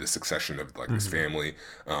throne and the succession of like this family.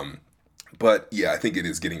 But yeah, I think it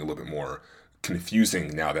is getting a little bit more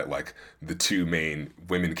confusing now that like the 2 main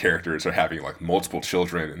women characters are having like multiple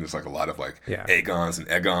children, and there's like a lot of like Aegons and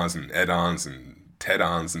Egons and Edons and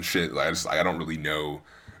Tedons and shit. Like, I don't really know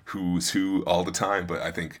who's who all the time, but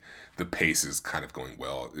I think the pace is kind of going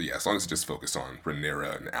well. Yeah, as long as it's just focused on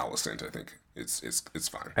Rhaenyra and Alicent, I think it's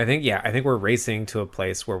fine. I think we're racing to a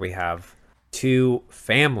place where we have 2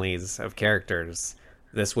 families of characters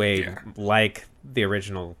this way, like the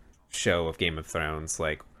original show of Game of Thrones.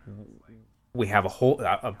 Like, we have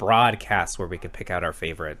a broad cast where we can pick out our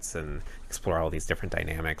favorites and explore all these different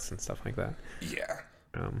dynamics and stuff like that. Yeah.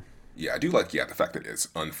 Yeah, I do like the fact that it's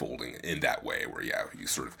unfolding in that way, where you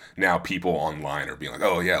sort of now people online are being like,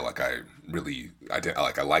 oh yeah, like I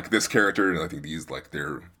like this character, and I think these like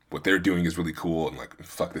what they're doing is really cool, and like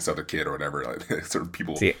fuck this other kid or whatever. Like, sort of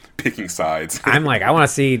people picking sides. I'm like, I want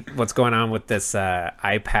to see what's going on with this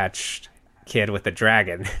eye patched kid with the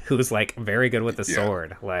dragon who's like very good with the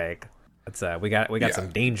sword. Like, it's we got some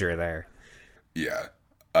danger there. Yeah.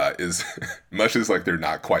 Is much as like they're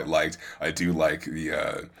not quite liked, I do like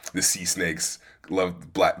the sea snakes.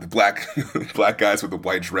 Love the black guys with the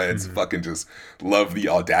white dreads. Fucking just love the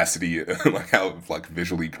audacity, like how like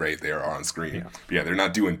visually great they are on screen. Yeah. But yeah, they're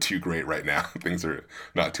not doing too great right now. Things are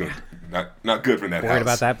not good for that. Worried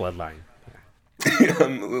about that bloodline. Yeah,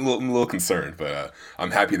 I'm a little concerned, but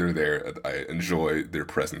I'm happy they're there. I enjoy their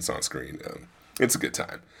presence on screen. It's a good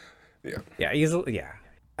time. Yeah. Yeah, easily. Yeah,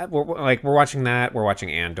 we're watching that. We're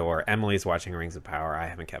watching Andor. Emily's watching Rings of Power. I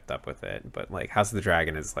haven't kept up with it, but like House of the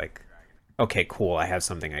Dragon is like, okay, cool. I have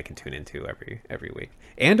something I can tune into every week.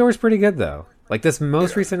 Andor's pretty good though. Like this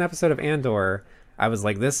most recent episode of Andor, I was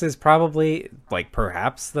like, this is probably like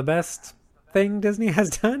perhaps the best thing Disney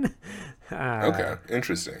has done. Okay,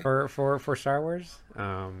 interesting. For Star Wars,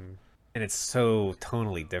 and it's so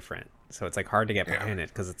tonally different. So it's like hard to get behind it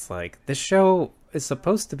because it's like this show is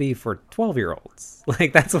supposed to be for 12-year-olds.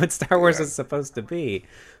 Like that's what Star Wars is supposed to be,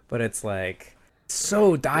 but it's like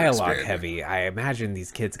so dialogue heavy. I imagine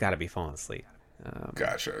these kids got to be falling asleep.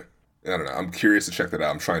 Gotcha. I don't know. I'm curious to check that out.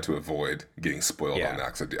 I'm trying to avoid getting spoiled on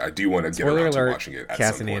that because I do want to get around to watching it at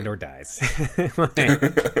Cassian some point. Andor dies.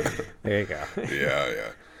 There you go.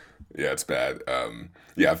 Yeah, it's bad.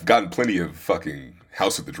 I've gotten plenty of fucking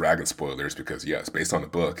House of the Dragon spoilers because, it's based on a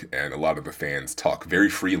book, and a lot of the fans talk very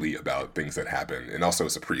freely about things that happen, and also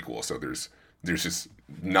it's a prequel, so there's just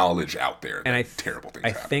knowledge out there and that terrible things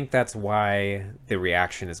happen. I think that's why the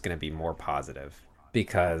reaction is going to be more positive,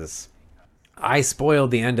 because I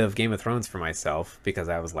spoiled the end of Game of Thrones for myself because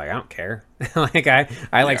I was like, I don't care. Like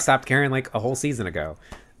I stopped caring like a whole season ago.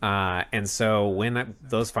 And so when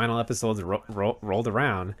those final episodes rolled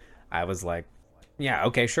around, I was like, yeah,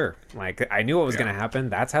 okay, sure. Like I knew what was going to happen.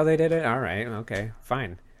 That's how they did it. All right. Okay,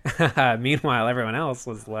 fine. Meanwhile, everyone else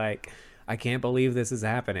was like, I can't believe this is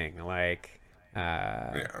happening. Like,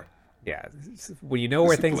 when you know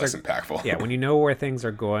where things are impactful. when you know where things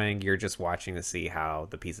are going, you're just watching to see how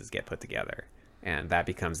the pieces get put together, and that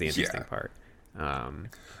becomes the interesting part. I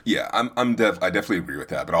definitely agree with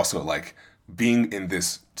that, but also like being in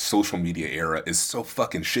this social media era is so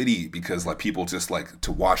fucking shitty because like people just like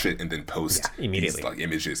to watch it and then post immediately these, like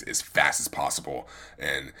images as fast as possible,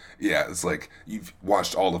 and it's like you've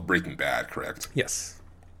watched all of Breaking Bad, correct? Yes.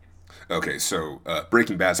 Okay, so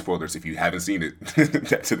Breaking Bad spoilers if you haven't seen it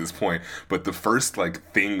to this point. But the first like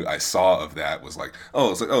thing I saw of that was like,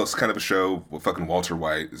 it's kind of a show. Well, fucking Walter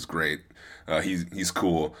White is great. He's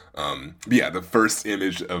cool. The first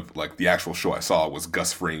image of like the actual show I saw was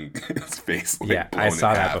Gus Fring's face. Like, I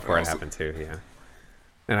saw that before it happened too. Yeah,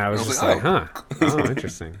 and I was just like,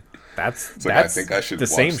 interesting. That's I think I should the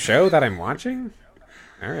same show that I'm watching.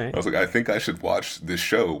 All right. I was like, I think I should watch this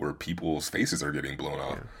show where people's faces are getting blown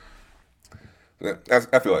off. Yeah.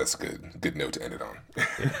 I feel like that's a good note to end it on.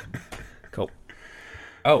 Cool.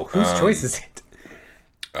 Oh, whose choice is it?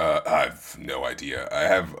 I have no idea. I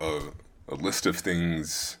have a list of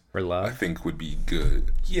things for love I think would be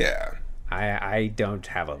good. Yeah. I don't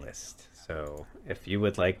have a list. So if you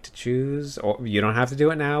would like to choose, or you don't have to do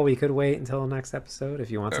it now, we could wait until the next episode if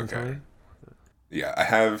you want some time. Yeah, I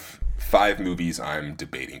have 5 movies I'm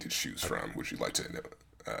debating to choose from. Would you like to know?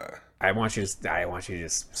 I want you to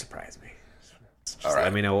just surprise me. Just all right.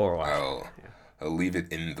 Let me know what we're watching. I'll leave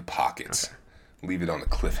it in the pocket. Okay. Leave it on the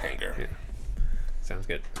cliffhanger. Yeah. Sounds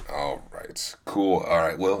good. All right. Cool. All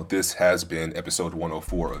right. Well, this has been episode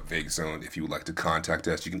 104 of Vague Zone. If you would like to contact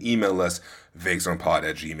us, you can email us,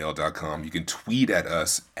 vaguezonepod@gmail.com. You can tweet at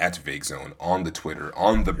us at Vague Zone on the Twitter,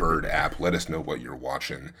 on the Bird app. Let us know what you're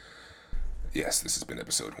watching. Yes, this has been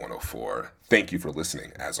episode 104. Thank you for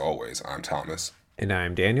listening. As always, I'm Thomas. And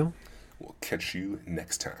I'm Daniel. We'll catch you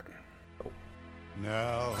next time.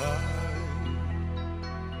 Now I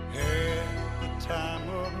had the time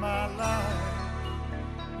of my life.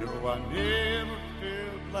 No, I never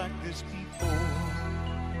felt like this before.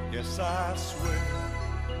 Yes, I swear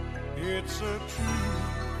it's a truth,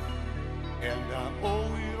 and I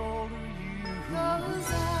owe it all to you.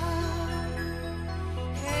 'Cause I